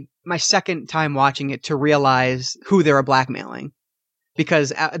took me my second time watching it to realize who they were blackmailing. Because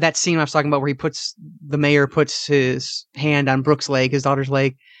that scene I was talking about where the mayor puts his hand on Brooke's leg, his daughter's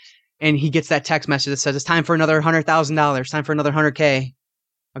leg, and he gets that text message that says, it's time for another $100,000, time for another $100K.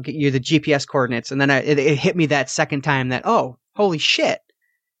 I'll get you the GPS coordinates. And then it hit me that second time that, oh, holy shit.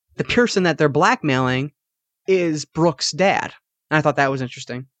 The person that they're blackmailing is Brooke's dad. And I thought that was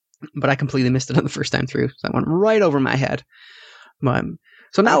interesting. But I completely missed it on the first time through. So that went right over my head. But,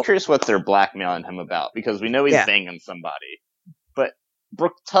 so now, I'm curious what they're blackmailing him about, because we know he's banging somebody. But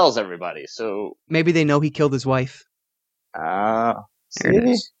Brooke tells everybody, so... Maybe they know he killed his wife. There it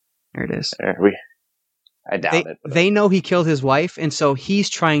is. I doubt it. They know he killed his wife, and so he's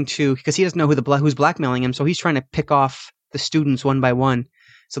trying to, because he doesn't know who's blackmailing him, so he's trying to pick off the students one by one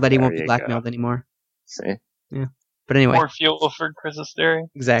so that he won't be blackmailed anymore. See? Yeah. But anyway. More fuel for Chris's theory.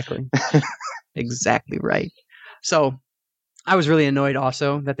 Exactly. Exactly right. So, I was really annoyed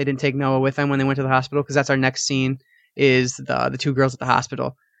also that they didn't take Noah with them when they went to the hospital, because that's our next scene, is the two girls at the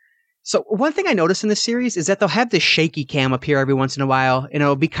hospital. So one thing I noticed in this series is that they'll have this shaky cam appear every once in a while, and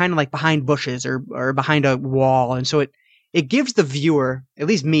it'll be kind of like behind bushes or behind a wall. And so it gives the viewer, at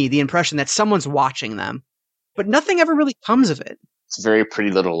least me, the impression that someone's watching them. But nothing ever really comes of it. It's very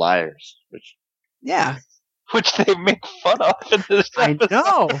Pretty Little Liars, which they make fun of in this episode. I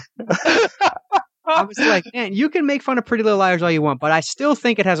know. I was like, man, you can make fun of Pretty Little Liars all you want, but I still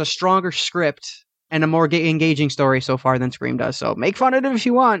think it has a stronger script and a more engaging story so far than Scream does. So make fun of it if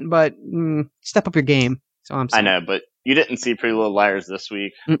you want, but step up your game. So I'm saying. I know, but you didn't see Pretty Little Liars this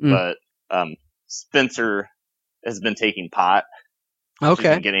week. Mm-mm. But Spencer has been taking pot. Okay. She's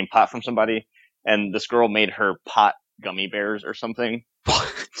been getting pot from somebody, and this girl made her pot gummy bears or something.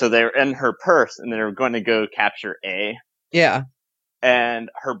 So they're in her purse, and they're going to go capture A. Yeah. And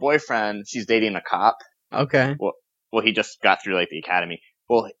her boyfriend, she's dating a cop. Okay. Well, he just got through like the academy.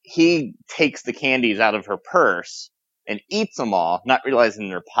 Well, he takes the candies out of her purse and eats them all, not realizing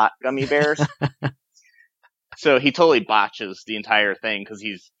they're pot gummy bears. So he totally botches the entire thing because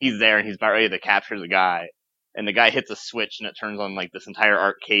he's there and he's about ready to capture the guy. And the guy hits a switch and it turns on like this entire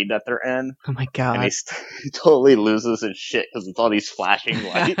arcade that they're in. Oh my god! And he totally loses his shit because it's all these flashing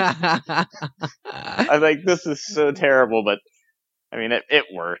lights. I'm like, this is so terrible, but I mean, it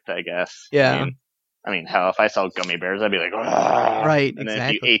worked, I guess. Yeah. I mean, hell, if I saw gummy bears, I'd be like, "Ugh." Right, and then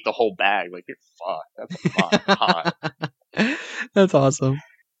exactly. if you ate the whole bag, like, you're fucked. That's hot. That's awesome.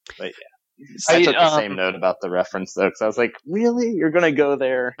 But yeah. I took the same note about the reference, though, because I was like, really? You're going to go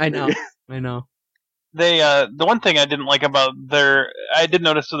there? I know. I know. The one thing I didn't like about I did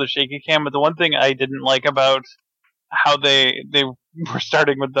notice with the shaky cam, but the one thing I didn't like about how they were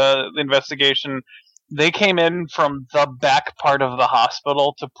starting with the investigation, they came in from the back part of the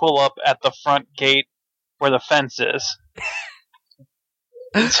hospital to pull up at the front gate where the fence is.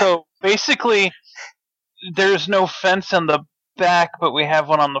 So basically, there's no fence in the back, but we have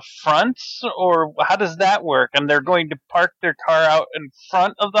one on the front, or how does that work? And they're going to park their car out in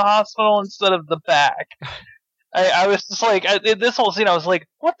front of the hospital instead of the back. I was just like, this whole scene, I was like,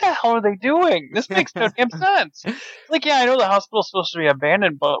 what the hell are they doing? This makes no damn sense. Like, yeah, I know the hospital's supposed to be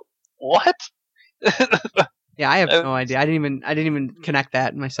abandoned, but what? Yeah, I have no idea. I didn't even connect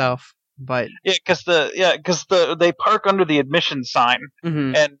that myself. But because they park under the admission sign,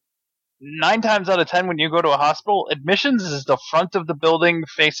 and 9 times out of 10, when you go to a hospital, admissions is the front of the building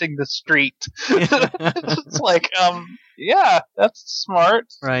facing the street. It's like, yeah, that's smart,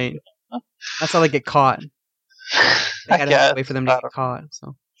 right? That's how they get caught. They gotta wait for them to get caught.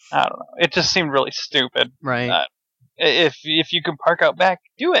 So I don't know. It just seemed really stupid, right? If you can park out back,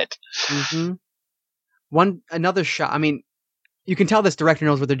 do it. Another shot. I mean, you can tell this director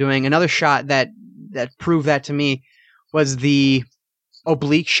knows what they're doing. Another shot that proved that to me was the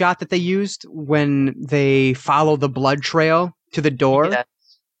oblique shot that they used when they follow the blood trail to the door. Yes.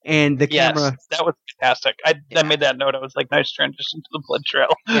 And the camera. That was fantastic. I made that note. I was like, nice transition to the blood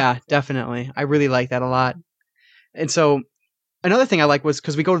trail. Yeah, definitely. I really like that a lot. And so another thing I like was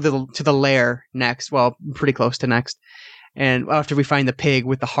because we go to the lair next. Well, pretty close to next. And after we find the pig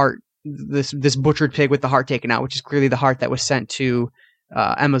with the heart, this butchered pig with the heart taken out, which is clearly the heart that was sent to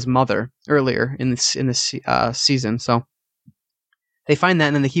Emma's mother earlier in this season. So they find that,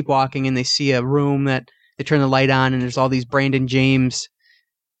 and then they keep walking, and they see a room that they turn the light on, and there's all these Brandon James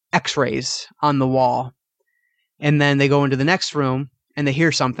X-rays on the wall. And then they go into the next room, and they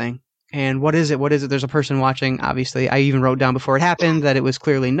hear something. And what is it? There's a person watching, obviously. I even wrote down before it happened that it was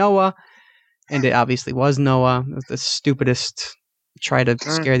clearly Noah, and it obviously was Noah. It was the stupidest try to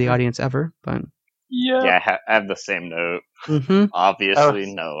scare the audience ever. But yeah, I have the same note.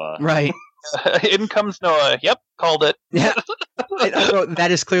 Obviously Noah. Right. In comes Noah. Yep, called it. Yeah. I wrote,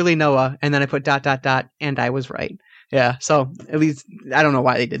 that is clearly Noah, and then I put ... and I was right. Yeah, so at least I don't know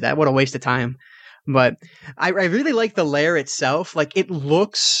why they did that. What a waste of time. But I really like the lair itself. Like, it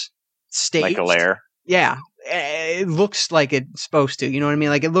looks staged. Like a lair? Yeah. It looks like it's supposed to. You know what I mean?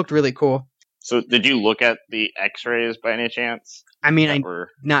 Like, it looked really cool. So did you look at the x-rays by any chance? I mean,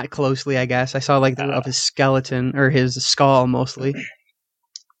 not closely, I guess. I saw like of his skeleton, or his skull mostly.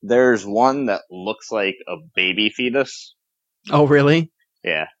 There's one that looks like a baby fetus. Oh, really?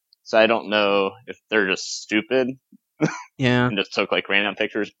 Yeah. So I don't know if they're just stupid. Yeah. And just took like random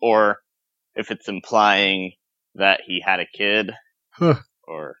pictures, or if it's implying that he had a kid. Huh.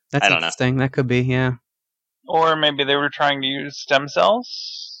 Or that's I don't interesting. know. That could be, yeah. Or maybe they were trying to use stem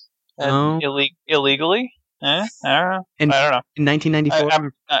cells illegally. I don't know. I don't know. In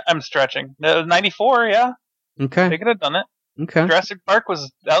 1994? I'm stretching. 94, yeah. Okay. They could have done it. Okay. Jurassic Park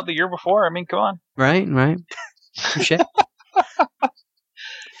was out the year before. I mean, come on. Right. Touché.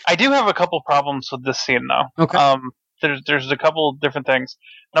 I do have a couple problems with this scene, though. Okay. there's a couple different things.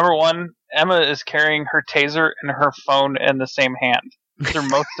 Number one, Emma is carrying her taser and her phone in the same hand through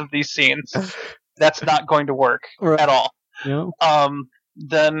most of these scenes. That's not going to work at all. Yeah.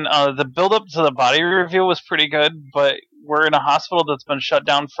 Then the build up to the body reveal was pretty good, but we're in a hospital that's been shut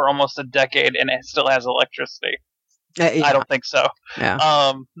down for almost a decade and it still has electricity. Yeah. I don't think so.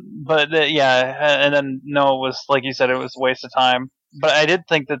 Yeah. And then Noah was, like you said, it was a waste of time. But I did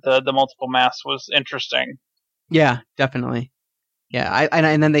think that the multiple masks was interesting. Yeah, definitely. Yeah,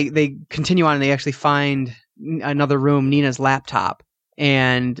 and then they continue on and they actually find another room, Nina's laptop,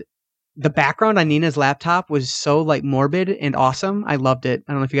 and the background on Nina's laptop was so like morbid and awesome. I loved it.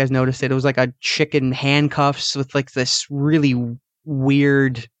 I don't know if you guys noticed it. It was like a chick in handcuffs with like this really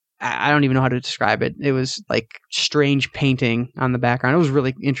weird, I don't even know how to describe it. It was like strange painting on the background. It was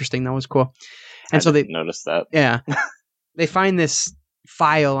really interesting. That was cool. And so they noticed that. Yeah. They find this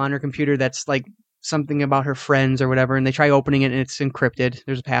file on her computer that's like something about her friends or whatever, and they try opening it and it's encrypted.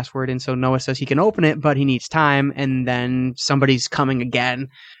 There's a password, and so Noah says he can open it, but he needs time, and then somebody's coming again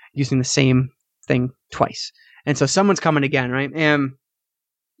using the same thing twice. And so someone's coming again, right? And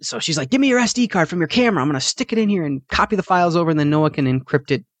so she's like, give me your SD card from your camera. I'm going to stick it in here and copy the files over, and then Noah can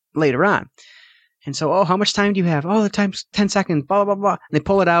encrypt it later on. And so, how much time do you have? Oh, the time's 10 seconds, blah, blah, blah. And they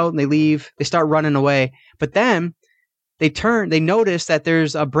pull it out and they leave. They start running away. But then they notice that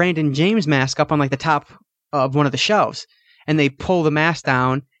there's a Brandon James mask up on like the top of one of the shelves. And they pull the mask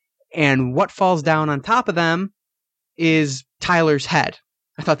down, and what falls down on top of them is Tyler's head.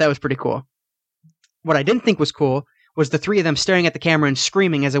 I thought that was pretty cool. What I didn't think was cool was the three of them staring at the camera and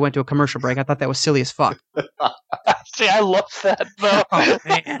screaming as they went to a commercial break. I thought that was silly as fuck. See, I love that, though. Oh,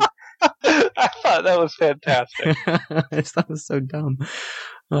 man. I thought that was fantastic. I thought it was so dumb.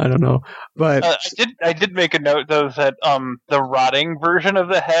 I don't know, but I did make a note though that the rotting version of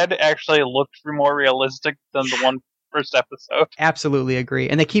the head actually looked more realistic than the one first episode. Absolutely agree.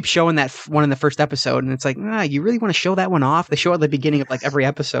 And they keep showing that one in the first episode, and it's like, you really want to show that one off? They show it at the beginning of like every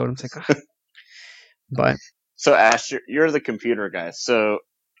episode. And it's like, but so Ash, you're the computer guy. So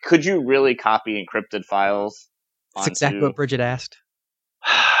could you really copy encrypted files? That's exactly what Bridget asked.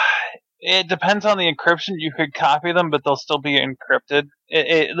 It depends on the encryption. You could copy them, but they'll still be encrypted.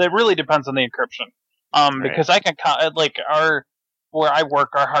 It really depends on the encryption. Because I can where I work,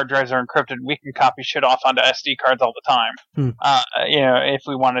 our hard drives are encrypted. We can copy shit off onto SD cards all the time. If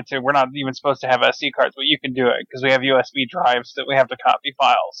we wanted to. We're not even supposed to have SD cards, but you can do it because we have USB drives that we have to copy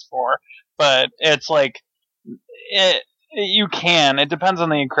files for. But it's like you can. It depends on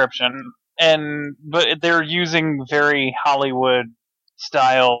the encryption, but they're using very Hollywood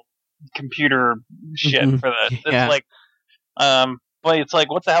style computer shit for this. Yeah. It's like, but it's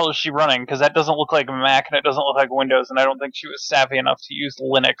like, what the hell is she running? Because that doesn't look like a Mac and it doesn't look like Windows, and I don't think she was savvy enough to use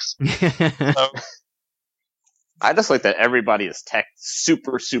Linux. So. I just like that everybody is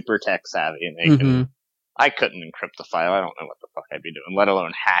super tech savvy, and they I couldn't encrypt the file. I don't know what the fuck I'd be doing, let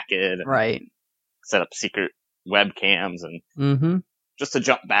alone hack it. And right. Set up secret webcams and just to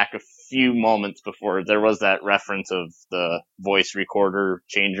jump back a few moments before, there was that reference of the voice recorder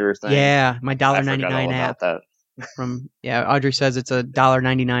changer thing. Yeah, my $1.99 app. That. Audrey says it's a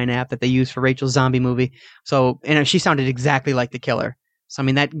 $1.99 app that they use for Rachel's zombie movie. So, and she sounded exactly like the killer. So, I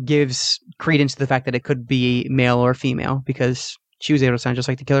mean, that gives credence to the fact that it could be male or female because she was able to sound just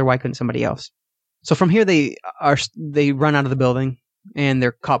like the killer. Why couldn't somebody else? So from here, they run out of the building and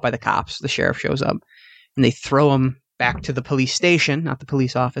they're caught by the cops. The sheriff shows up and they throw them back to the police station, not the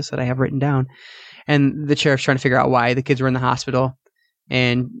police office that I have written down. And the sheriff's trying to figure out why the kids were in the hospital.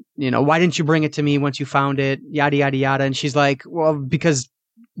 And, why didn't you bring it to me once you found it? Yada, yada, yada. And she's like, well, because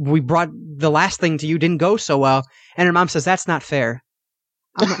we brought the last thing to you didn't go so well. And her mom says, that's not fair.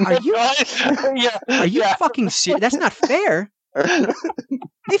 I'm like, are you fucking serious? That's not fair.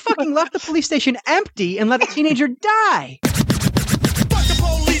 They fucking left the police station empty and let a teenager die. Fuck the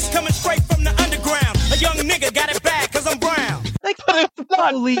police coming straight from the underground. A young nigga got it bad because I'm brown. Like, fuck the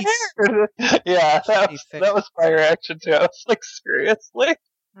police. Yeah, that was my reaction too. I was like, seriously?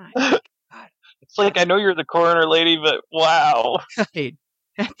 It's like, I know you're the coroner lady, but wow. Right.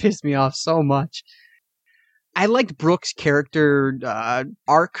 That pissed me off so much. I liked Brooke's character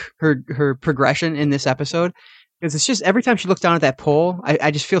arc, her progression in this episode. Because it's just, every time she looks down at that pole, I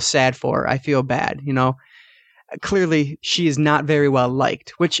just feel sad for her. I feel bad, Clearly, she is not very well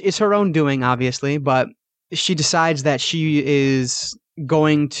liked, which is her own doing, obviously, but she decides that she is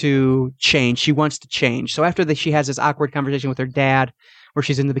going to change. She wants to change. So after she has this awkward conversation with her dad, where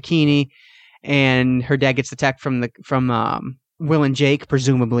she's in the bikini, and her dad gets the text from Will and Jake,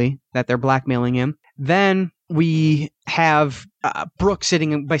 presumably, that they're blackmailing him. Then we have Brooke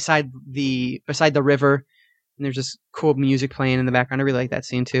sitting beside the river, and there's this cool music playing in the background. I really like that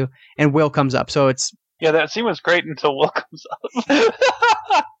scene too. And Will comes up, so it's that scene was great until Will comes up.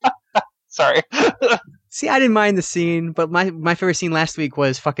 Sorry. See, I didn't mind the scene, but my favorite scene last week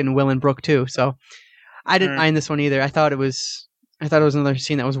was fucking Will and Brooke too. So I didn't mind this one either. I thought it was another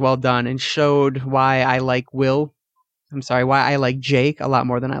scene that was well done and showed why I like why I like Jake a lot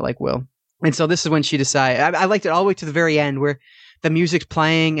more than I like Will. And so this is when she decided. I liked it all the way to the very end where the music's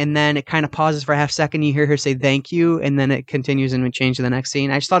playing and then it kind of pauses for a half second. You hear her say thank you, and then it continues and we change to the next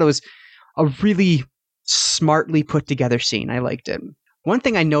scene. I just thought it was a really smartly put together scene. I liked it. One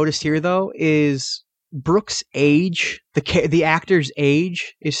thing I noticed here though is Brooke's age, the actor's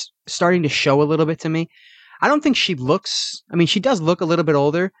age, is starting to show a little bit to me. I don't think she looks. I mean, she does look a little bit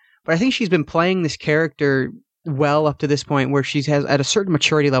older, but I think she's been playing this character well up to this point where she has at a certain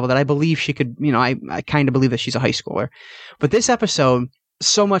maturity level that I believe she could, I kind of believe that she's a high schooler. But this episode,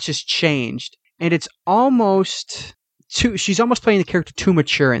 so much has changed, and it's almost she's almost playing the character too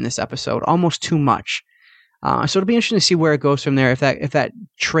mature in this episode, almost too much. So it'll be interesting to see where it goes from there, if that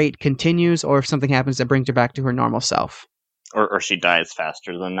trait continues or if something happens that brings her back to her normal self. Or she dies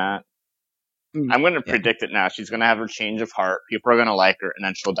faster than that. I'm going to predict it now. She's going to have her change of heart. People are going to like her, and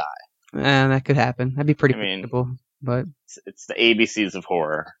then she'll die. That could happen. That'd be pretty predictable. But it's the ABCs of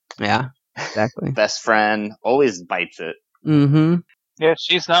horror. Yeah, exactly. Best friend always bites it. Mm-hmm. Yeah,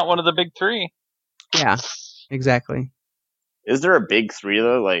 she's not one of the big three. Yeah, exactly. Is there a big three,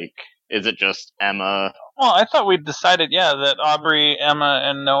 though? Like, is it just Emma? Well, I thought we'd decided, that Aubrey, Emma,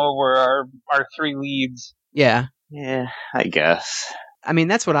 and Noah were our three leads. Yeah. Yeah, I guess. I mean,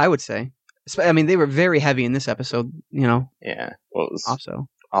 that's what I would say. I mean, they were very heavy in this episode, Yeah, well, it was also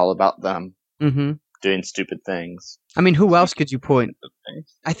all about them doing stupid things. I mean, who else could you put?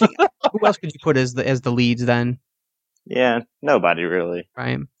 I think who else could you put as the leads then? Yeah, nobody really.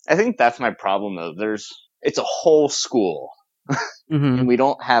 Right. I think that's my problem though. It's a whole school, and we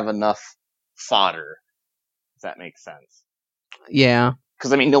don't have enough fodder. If that makes sense. Yeah.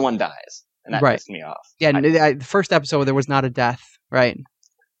 Because I mean, no one dies, and that pissed me off. Yeah, the first episode there was not a death, right?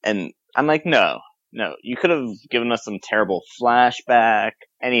 And I'm like, no, you could have given us some terrible flashback,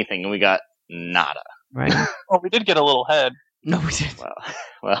 anything, and we got nada. Right. Well, we did get a little head. No, we did.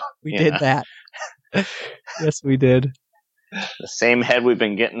 Well, we did that. Yes, we did. The same head we've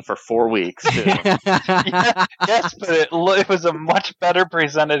been getting for 4 weeks, too. Yes, but it was a much better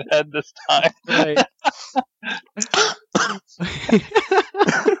presented head this time. Right.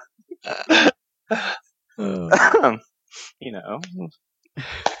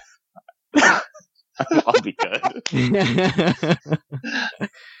 I'll be good.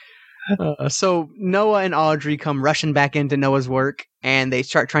 So Noah and Audrey come rushing back into Noah's work, and they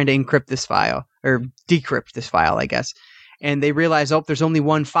start trying to encrypt this file, or decrypt this file, I guess. And they realize, there's only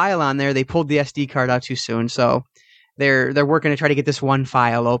one file on there. They pulled the SD card out too soon, so they're working to try to get this one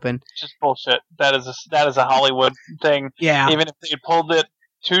file open. It's just bullshit. That is a Hollywood thing. Yeah. Even if they pulled it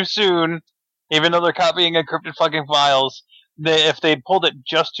too soon, even though they're copying encrypted fucking files, if they'd pulled it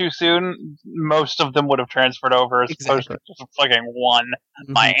just too soon, most of them would have transferred over as opposed to just fucking one.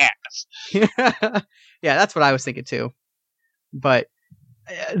 My ass. Yeah, that's what I was thinking too. But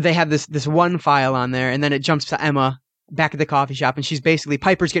they have this one file on there, and then it jumps to Emma back at the coffee shop, and she's basically,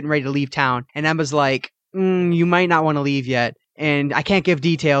 Piper's getting ready to leave town, and Emma's like, you might not want to leave yet, and I can't give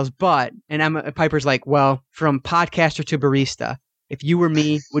details, but, and Piper's like, well, from podcaster to barista, if you were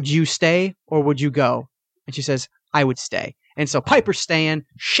me, would you stay or would you go? And she says, I would stay. And so Piper's staying,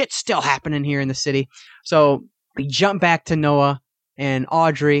 shit's still happening here in the city. So we jump back to Noah and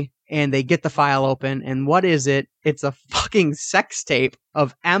Audrey, and they get the file open, and what is it? It's a fucking sex tape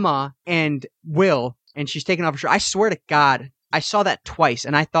of Emma and Will, and she's taking off her shirt. I swear to God, I saw that twice,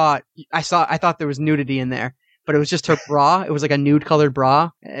 and I thought there was nudity in there, but it was just her bra. It was like a nude colored bra.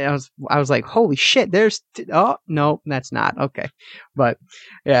 And I was like, holy shit! Oh no, that's not okay. But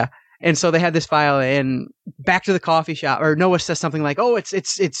yeah, and so they had this file, and back to the coffee shop, or Noah says something like, "Oh,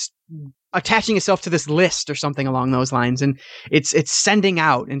 it's attaching itself to this list or something along those lines, and it's sending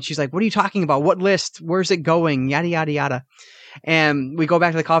out." And she's like, "What are you talking about? What list? Where's it going? Yada yada yada." And we go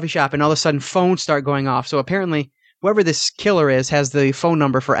back to the coffee shop, and all of a sudden phones start going off. So apparently whoever this killer is has the phone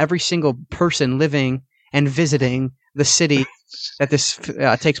number for every single person living and visiting the city that this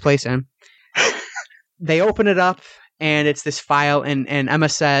takes place in. They open it up, and it's this file, and Emma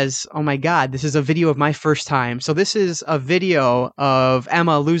says, oh my God, this is a video of my first time. So this is a video of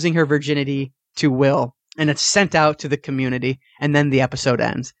Emma losing her virginity to Will, and it's sent out to the community, and then the episode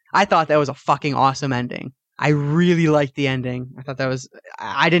ends. I thought that was a fucking awesome ending. I really liked the ending.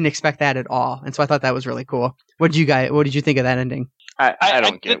 I didn't expect that at all. And so I thought that was really cool. What did you think of that ending? I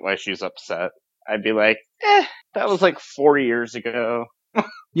don't get why she's upset. I'd be like, that was like 4 years ago.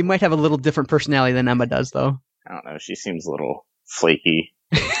 You might have a little different personality than Emma does, though. I don't know. She seems a little flaky.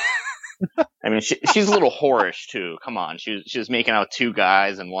 I mean, she's a little whorish too. Come on, she was making out 2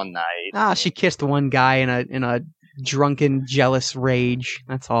 guys in one night. She kissed one guy in a drunken, jealous rage.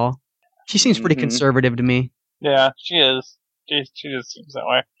 That's all. She seems pretty conservative to me. Yeah, she is. She just seems that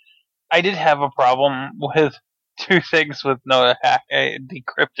way. I did have a problem with 2 things with Noah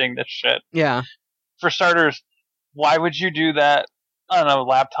decrypting this shit. Yeah. For starters, why would you do that on a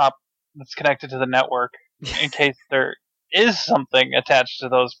laptop that's connected to the network in case there is something attached to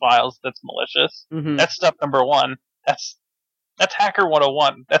those files that's malicious? Mm-hmm. That's step number 1. That's hacker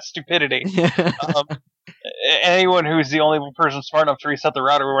 101. That's stupidity. Anyone who's the only person smart enough to reset the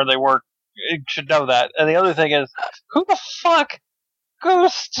router where they work should know that. And the other thing is, who the fuck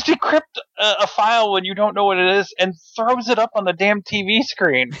goes to decrypt a file when you don't know what it is and throws it up on the damn TV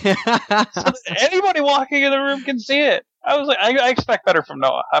screen so that anybody walking in the room can see it? I was like, I expect better from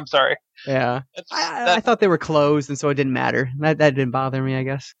Noah. I'm sorry. Yeah. I thought they were closed, and so it didn't matter. That didn't bother me, I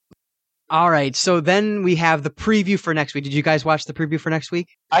guess. All right, so then we have the preview for next week. Did you guys watch the preview for next week?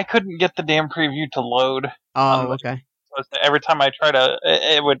 I couldn't get the damn preview to load. Oh, okay. Every time I try to,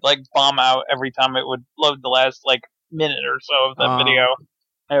 it would like bomb out every time it would load the last like minute or so of that video.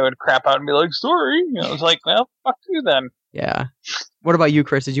 I would crap out and be like, sorry. I was like, well, fuck you then. Yeah. What about you,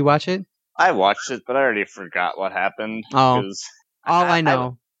 Chris? Did you watch it? I watched it, but I already forgot what happened. Oh, all I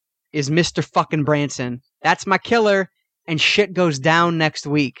know is Mr. fucking Branson. That's my killer, and shit goes down next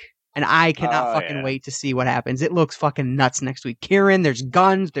week. And I cannot wait to see what happens. It looks fucking nuts next week. Kieran, there's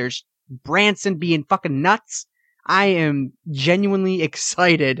guns, there's Branson being fucking nuts. I am genuinely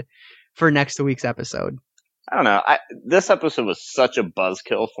excited for next week's episode. I don't know. This episode was such a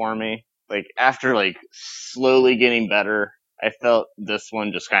buzzkill for me. Like, after, like, slowly getting better, I felt this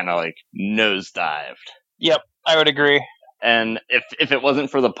one just kind of, like, nosedived. Yep, I would agree. And if it wasn't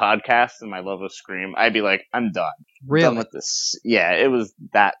for the podcast and my love of Scream, I'd be like, I'm done. Really? Done with this. Yeah, it was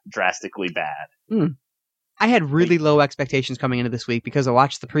that drastically bad. I had really low expectations coming into this week because I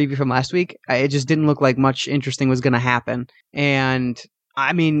watched the preview from last week. It just didn't look like much interesting was going to happen. And,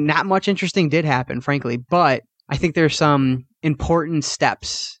 I mean, not much interesting did happen, frankly. But I think there's some important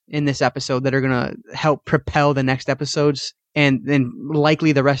steps in this episode that are going to help propel the next episodes and then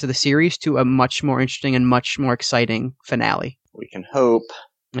likely the rest of the series to a much more interesting and much more exciting finale. We can hope.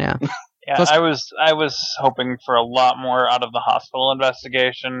 Yeah. Yeah, Plus, I was hoping for a lot more out of the hospital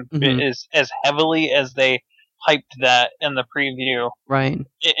investigation. As heavily as they hyped that in the preview. Right.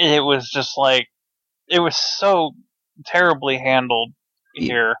 It was just like, it was so terribly handled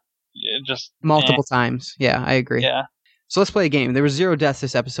here. Just multiple times. Yeah, I agree. Yeah. So let's play a game. There were 0 deaths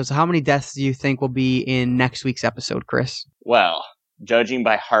this episode. So how many deaths do you think will be in next week's episode, Chris? Well, judging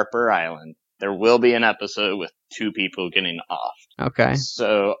by Harper Island, there will be an episode with 2 people getting off. Okay.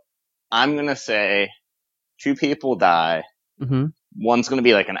 So I'm going to say 2 people die. Mm-hmm. One's going to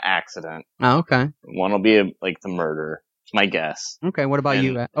be like an accident. Oh, okay. One will be like the murder. It's my guess. Okay. What about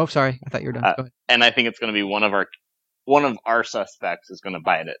you? Oh, sorry. I thought you were done. Go ahead. And I think it's going to be one of our suspects is going to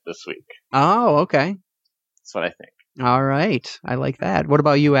bite it this week. Oh, okay. That's what I think. All right. I like that. What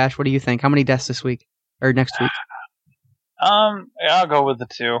about you, Ash? What do you think? How many deaths this week or next week? I'll go with the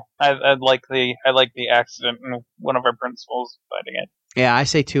 2. I like the accident and one of our principals fighting it. Yeah, I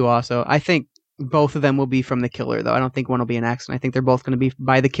say 2 also. I think both of them will be from the killer, though. I don't think one will be an accident. I think they're both going to be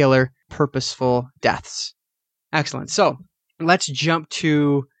by the killer, purposeful deaths. Excellent. So let's jump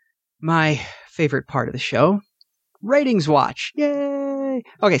to my favorite part of the show, Ratings Watch. Yay!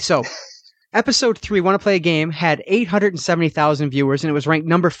 Okay, so episode 3, Want to Play a Game, had 870,000 viewers, and it was ranked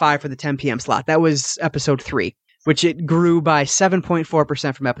number 5 for the 10 p.m. slot. That was episode 3, which it grew by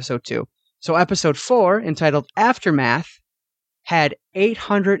 7.4% from episode 2. So episode 4, entitled Aftermath, had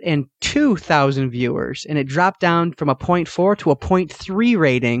 802,000 viewers, and it dropped down from a 0.4 to a 0.3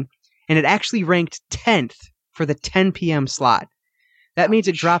 rating, and it actually ranked 10th for the 10 p.m. slot. That means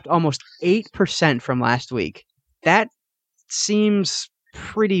it dropped almost 8% from last week. That seems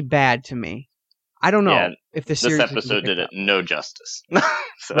pretty bad to me. I don't know if the series... This episode did it no justice.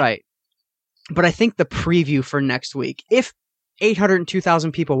 So. Right. But I think the preview for next week, if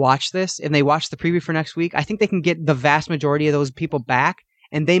 802,000 people watch this and they watch the preview for next week, I think they can get the vast majority of those people back,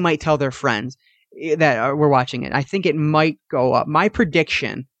 and they might tell their friends that were watching it. I think it might go up. My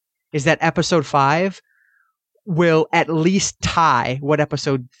prediction is that episode 5 will at least tie what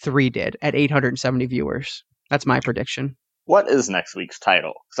episode 3 did at 870 viewers. That's my prediction. What is next week's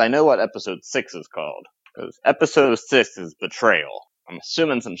title? Because I know what episode 6 is called. Because episode 6 is Betrayal. I'm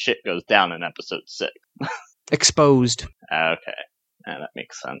assuming some shit goes down in episode 6. Exposed. Okay. Yeah, that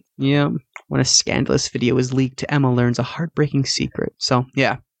makes sense. Yeah. When a scandalous video is leaked, Emma learns a heartbreaking secret. So,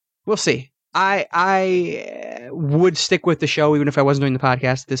 yeah, we'll see. I would stick with the show even if I wasn't doing the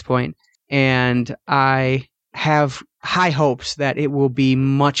podcast at this point. And I have high hopes that it will be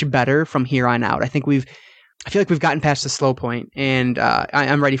much better from here on out. I feel like we've gotten past the slow point, and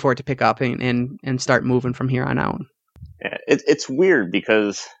I'm ready for it to pick up and start moving from here on out. Yeah, it's weird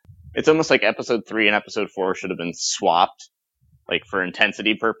because it's almost like episode 3 and episode 4 should have been swapped, like for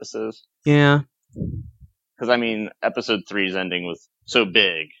intensity purposes. Yeah. Because I mean, episode 3's ending was so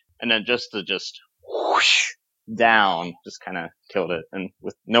big, and then just whoosh down just kind of killed it. And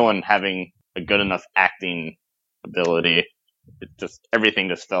with no one having a good enough acting ability, everything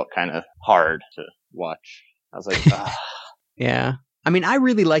just felt kind of hard to watch. I was like, ah. Yeah. I mean, I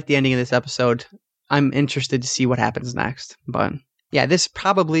really like the ending of this episode. I'm interested to see what happens next. But yeah, this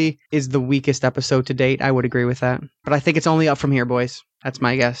probably is the weakest episode to date. I would agree with that. But I think it's only up from here, boys. That's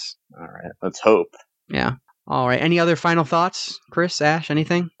my guess. All right, let's hope. Yeah. All right. Any other final thoughts, Chris, Ash,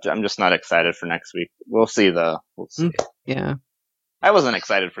 anything? I'm just not excited for next week. We'll see, though. We'll see. Yeah. I wasn't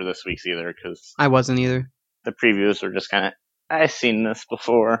excited for this week's either, because I wasn't either. The previews were just kind of, I've seen this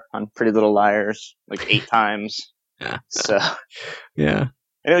before on Pretty Little Liars, like 8 times. So, yeah.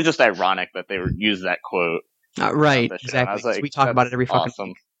 And it was just ironic that they would use that quote. Right, exactly. I was like, we talk about it every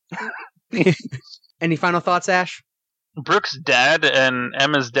fucking week. Any final thoughts, Ash? Brooke's dad and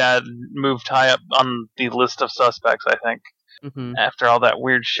Emma's dad moved high up on the list of suspects, I think. Mm-hmm. After all that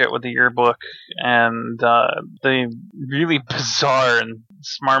weird shit with the yearbook and the really bizarre and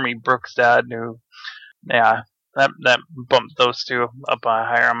smarmy Brooke's dad, who, yeah, that bumped those two up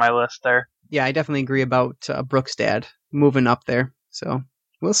higher on my list there. Yeah, I definitely agree about Brooke's dad moving up there. So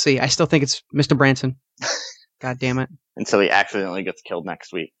we'll see. I still think it's Mr. Branson. God damn it. Until he accidentally gets killed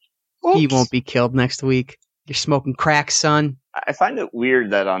next week. Oops. He won't be killed next week. You're smoking crack, son. I find it weird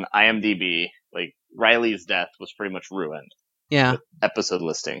that on IMDb, like, Riley's death was pretty much ruined. Yeah. With episode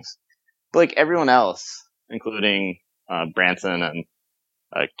listings. But, like, everyone else, including Branson and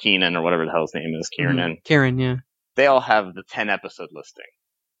Keenan, or whatever the hell his name is, Kieran. Mm-hmm. Kieran, yeah. They all have the 10 episode listing.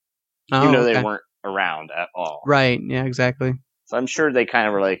 Oh, even though they weren't around at all. Right, yeah, exactly. So I'm sure they kind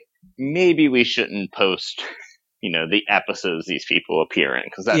of were like, maybe we shouldn't post, the episodes these people appear in,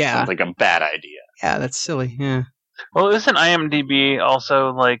 because that sounds like a bad idea. Yeah, that's silly, yeah. Well, isn't IMDb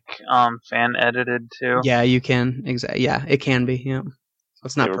also, like, fan edited, too? Yeah, you can. Yeah, it can be, yeah.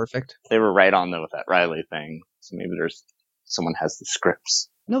 It's not perfect. They were right on, though, with that Riley thing. So maybe someone has the scripts.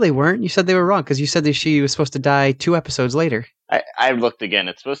 No, they weren't. You said they were wrong, because you said that she was supposed to die 2 episodes later. I looked again.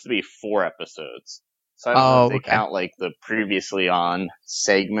 It's supposed to be 4 episodes. So I don't know if they count, like, the previously on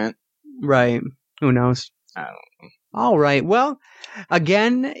segment. Right. Who knows? I don't know. All right. Well,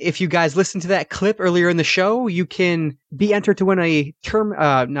 again, if you guys listened to that clip earlier in the show, you can be entered to win an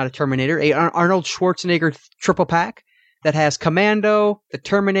Arnold Schwarzenegger triple pack that has Commando, the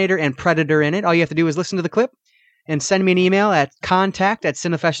Terminator, and Predator in it. All you have to do is listen to the clip and send me an email at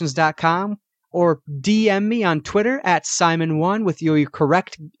contact@cinefessions.com or DM me on Twitter at Simon1 with your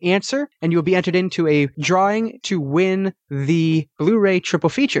correct answer, and you'll be entered into a drawing to win the Blu-ray triple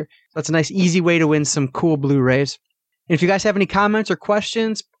feature. That's a nice, easy way to win some cool Blu-rays. And if you guys have any comments or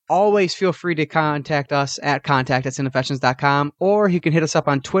questions, always feel free to contact us at contact@cinefessions.com, or you can hit us up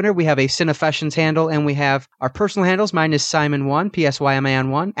on Twitter. We have a Cinefessions handle, and we have our personal handles. Mine is Simon1,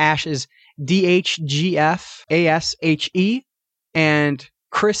 PSYMAN1. Ash is DHGFASHE, and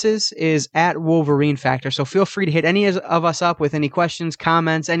Chris's is at Wolverine Factor. So feel free to hit any of us up with any questions,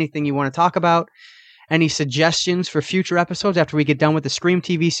 comments, anything you want to talk about, any suggestions for future episodes after we get done with the Scream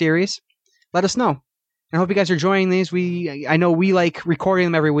TV series. Let us know. And I hope you guys are enjoying these. I know we like recording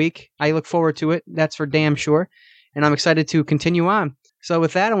them every week. I look forward to it. That's for damn sure. And I'm excited to continue on. So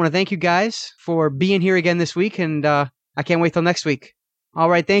with that, I want to thank you guys for being here again this week. And I can't wait till next week. All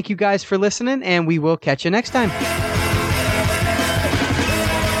right. Thank you guys for listening, and we will catch you next time.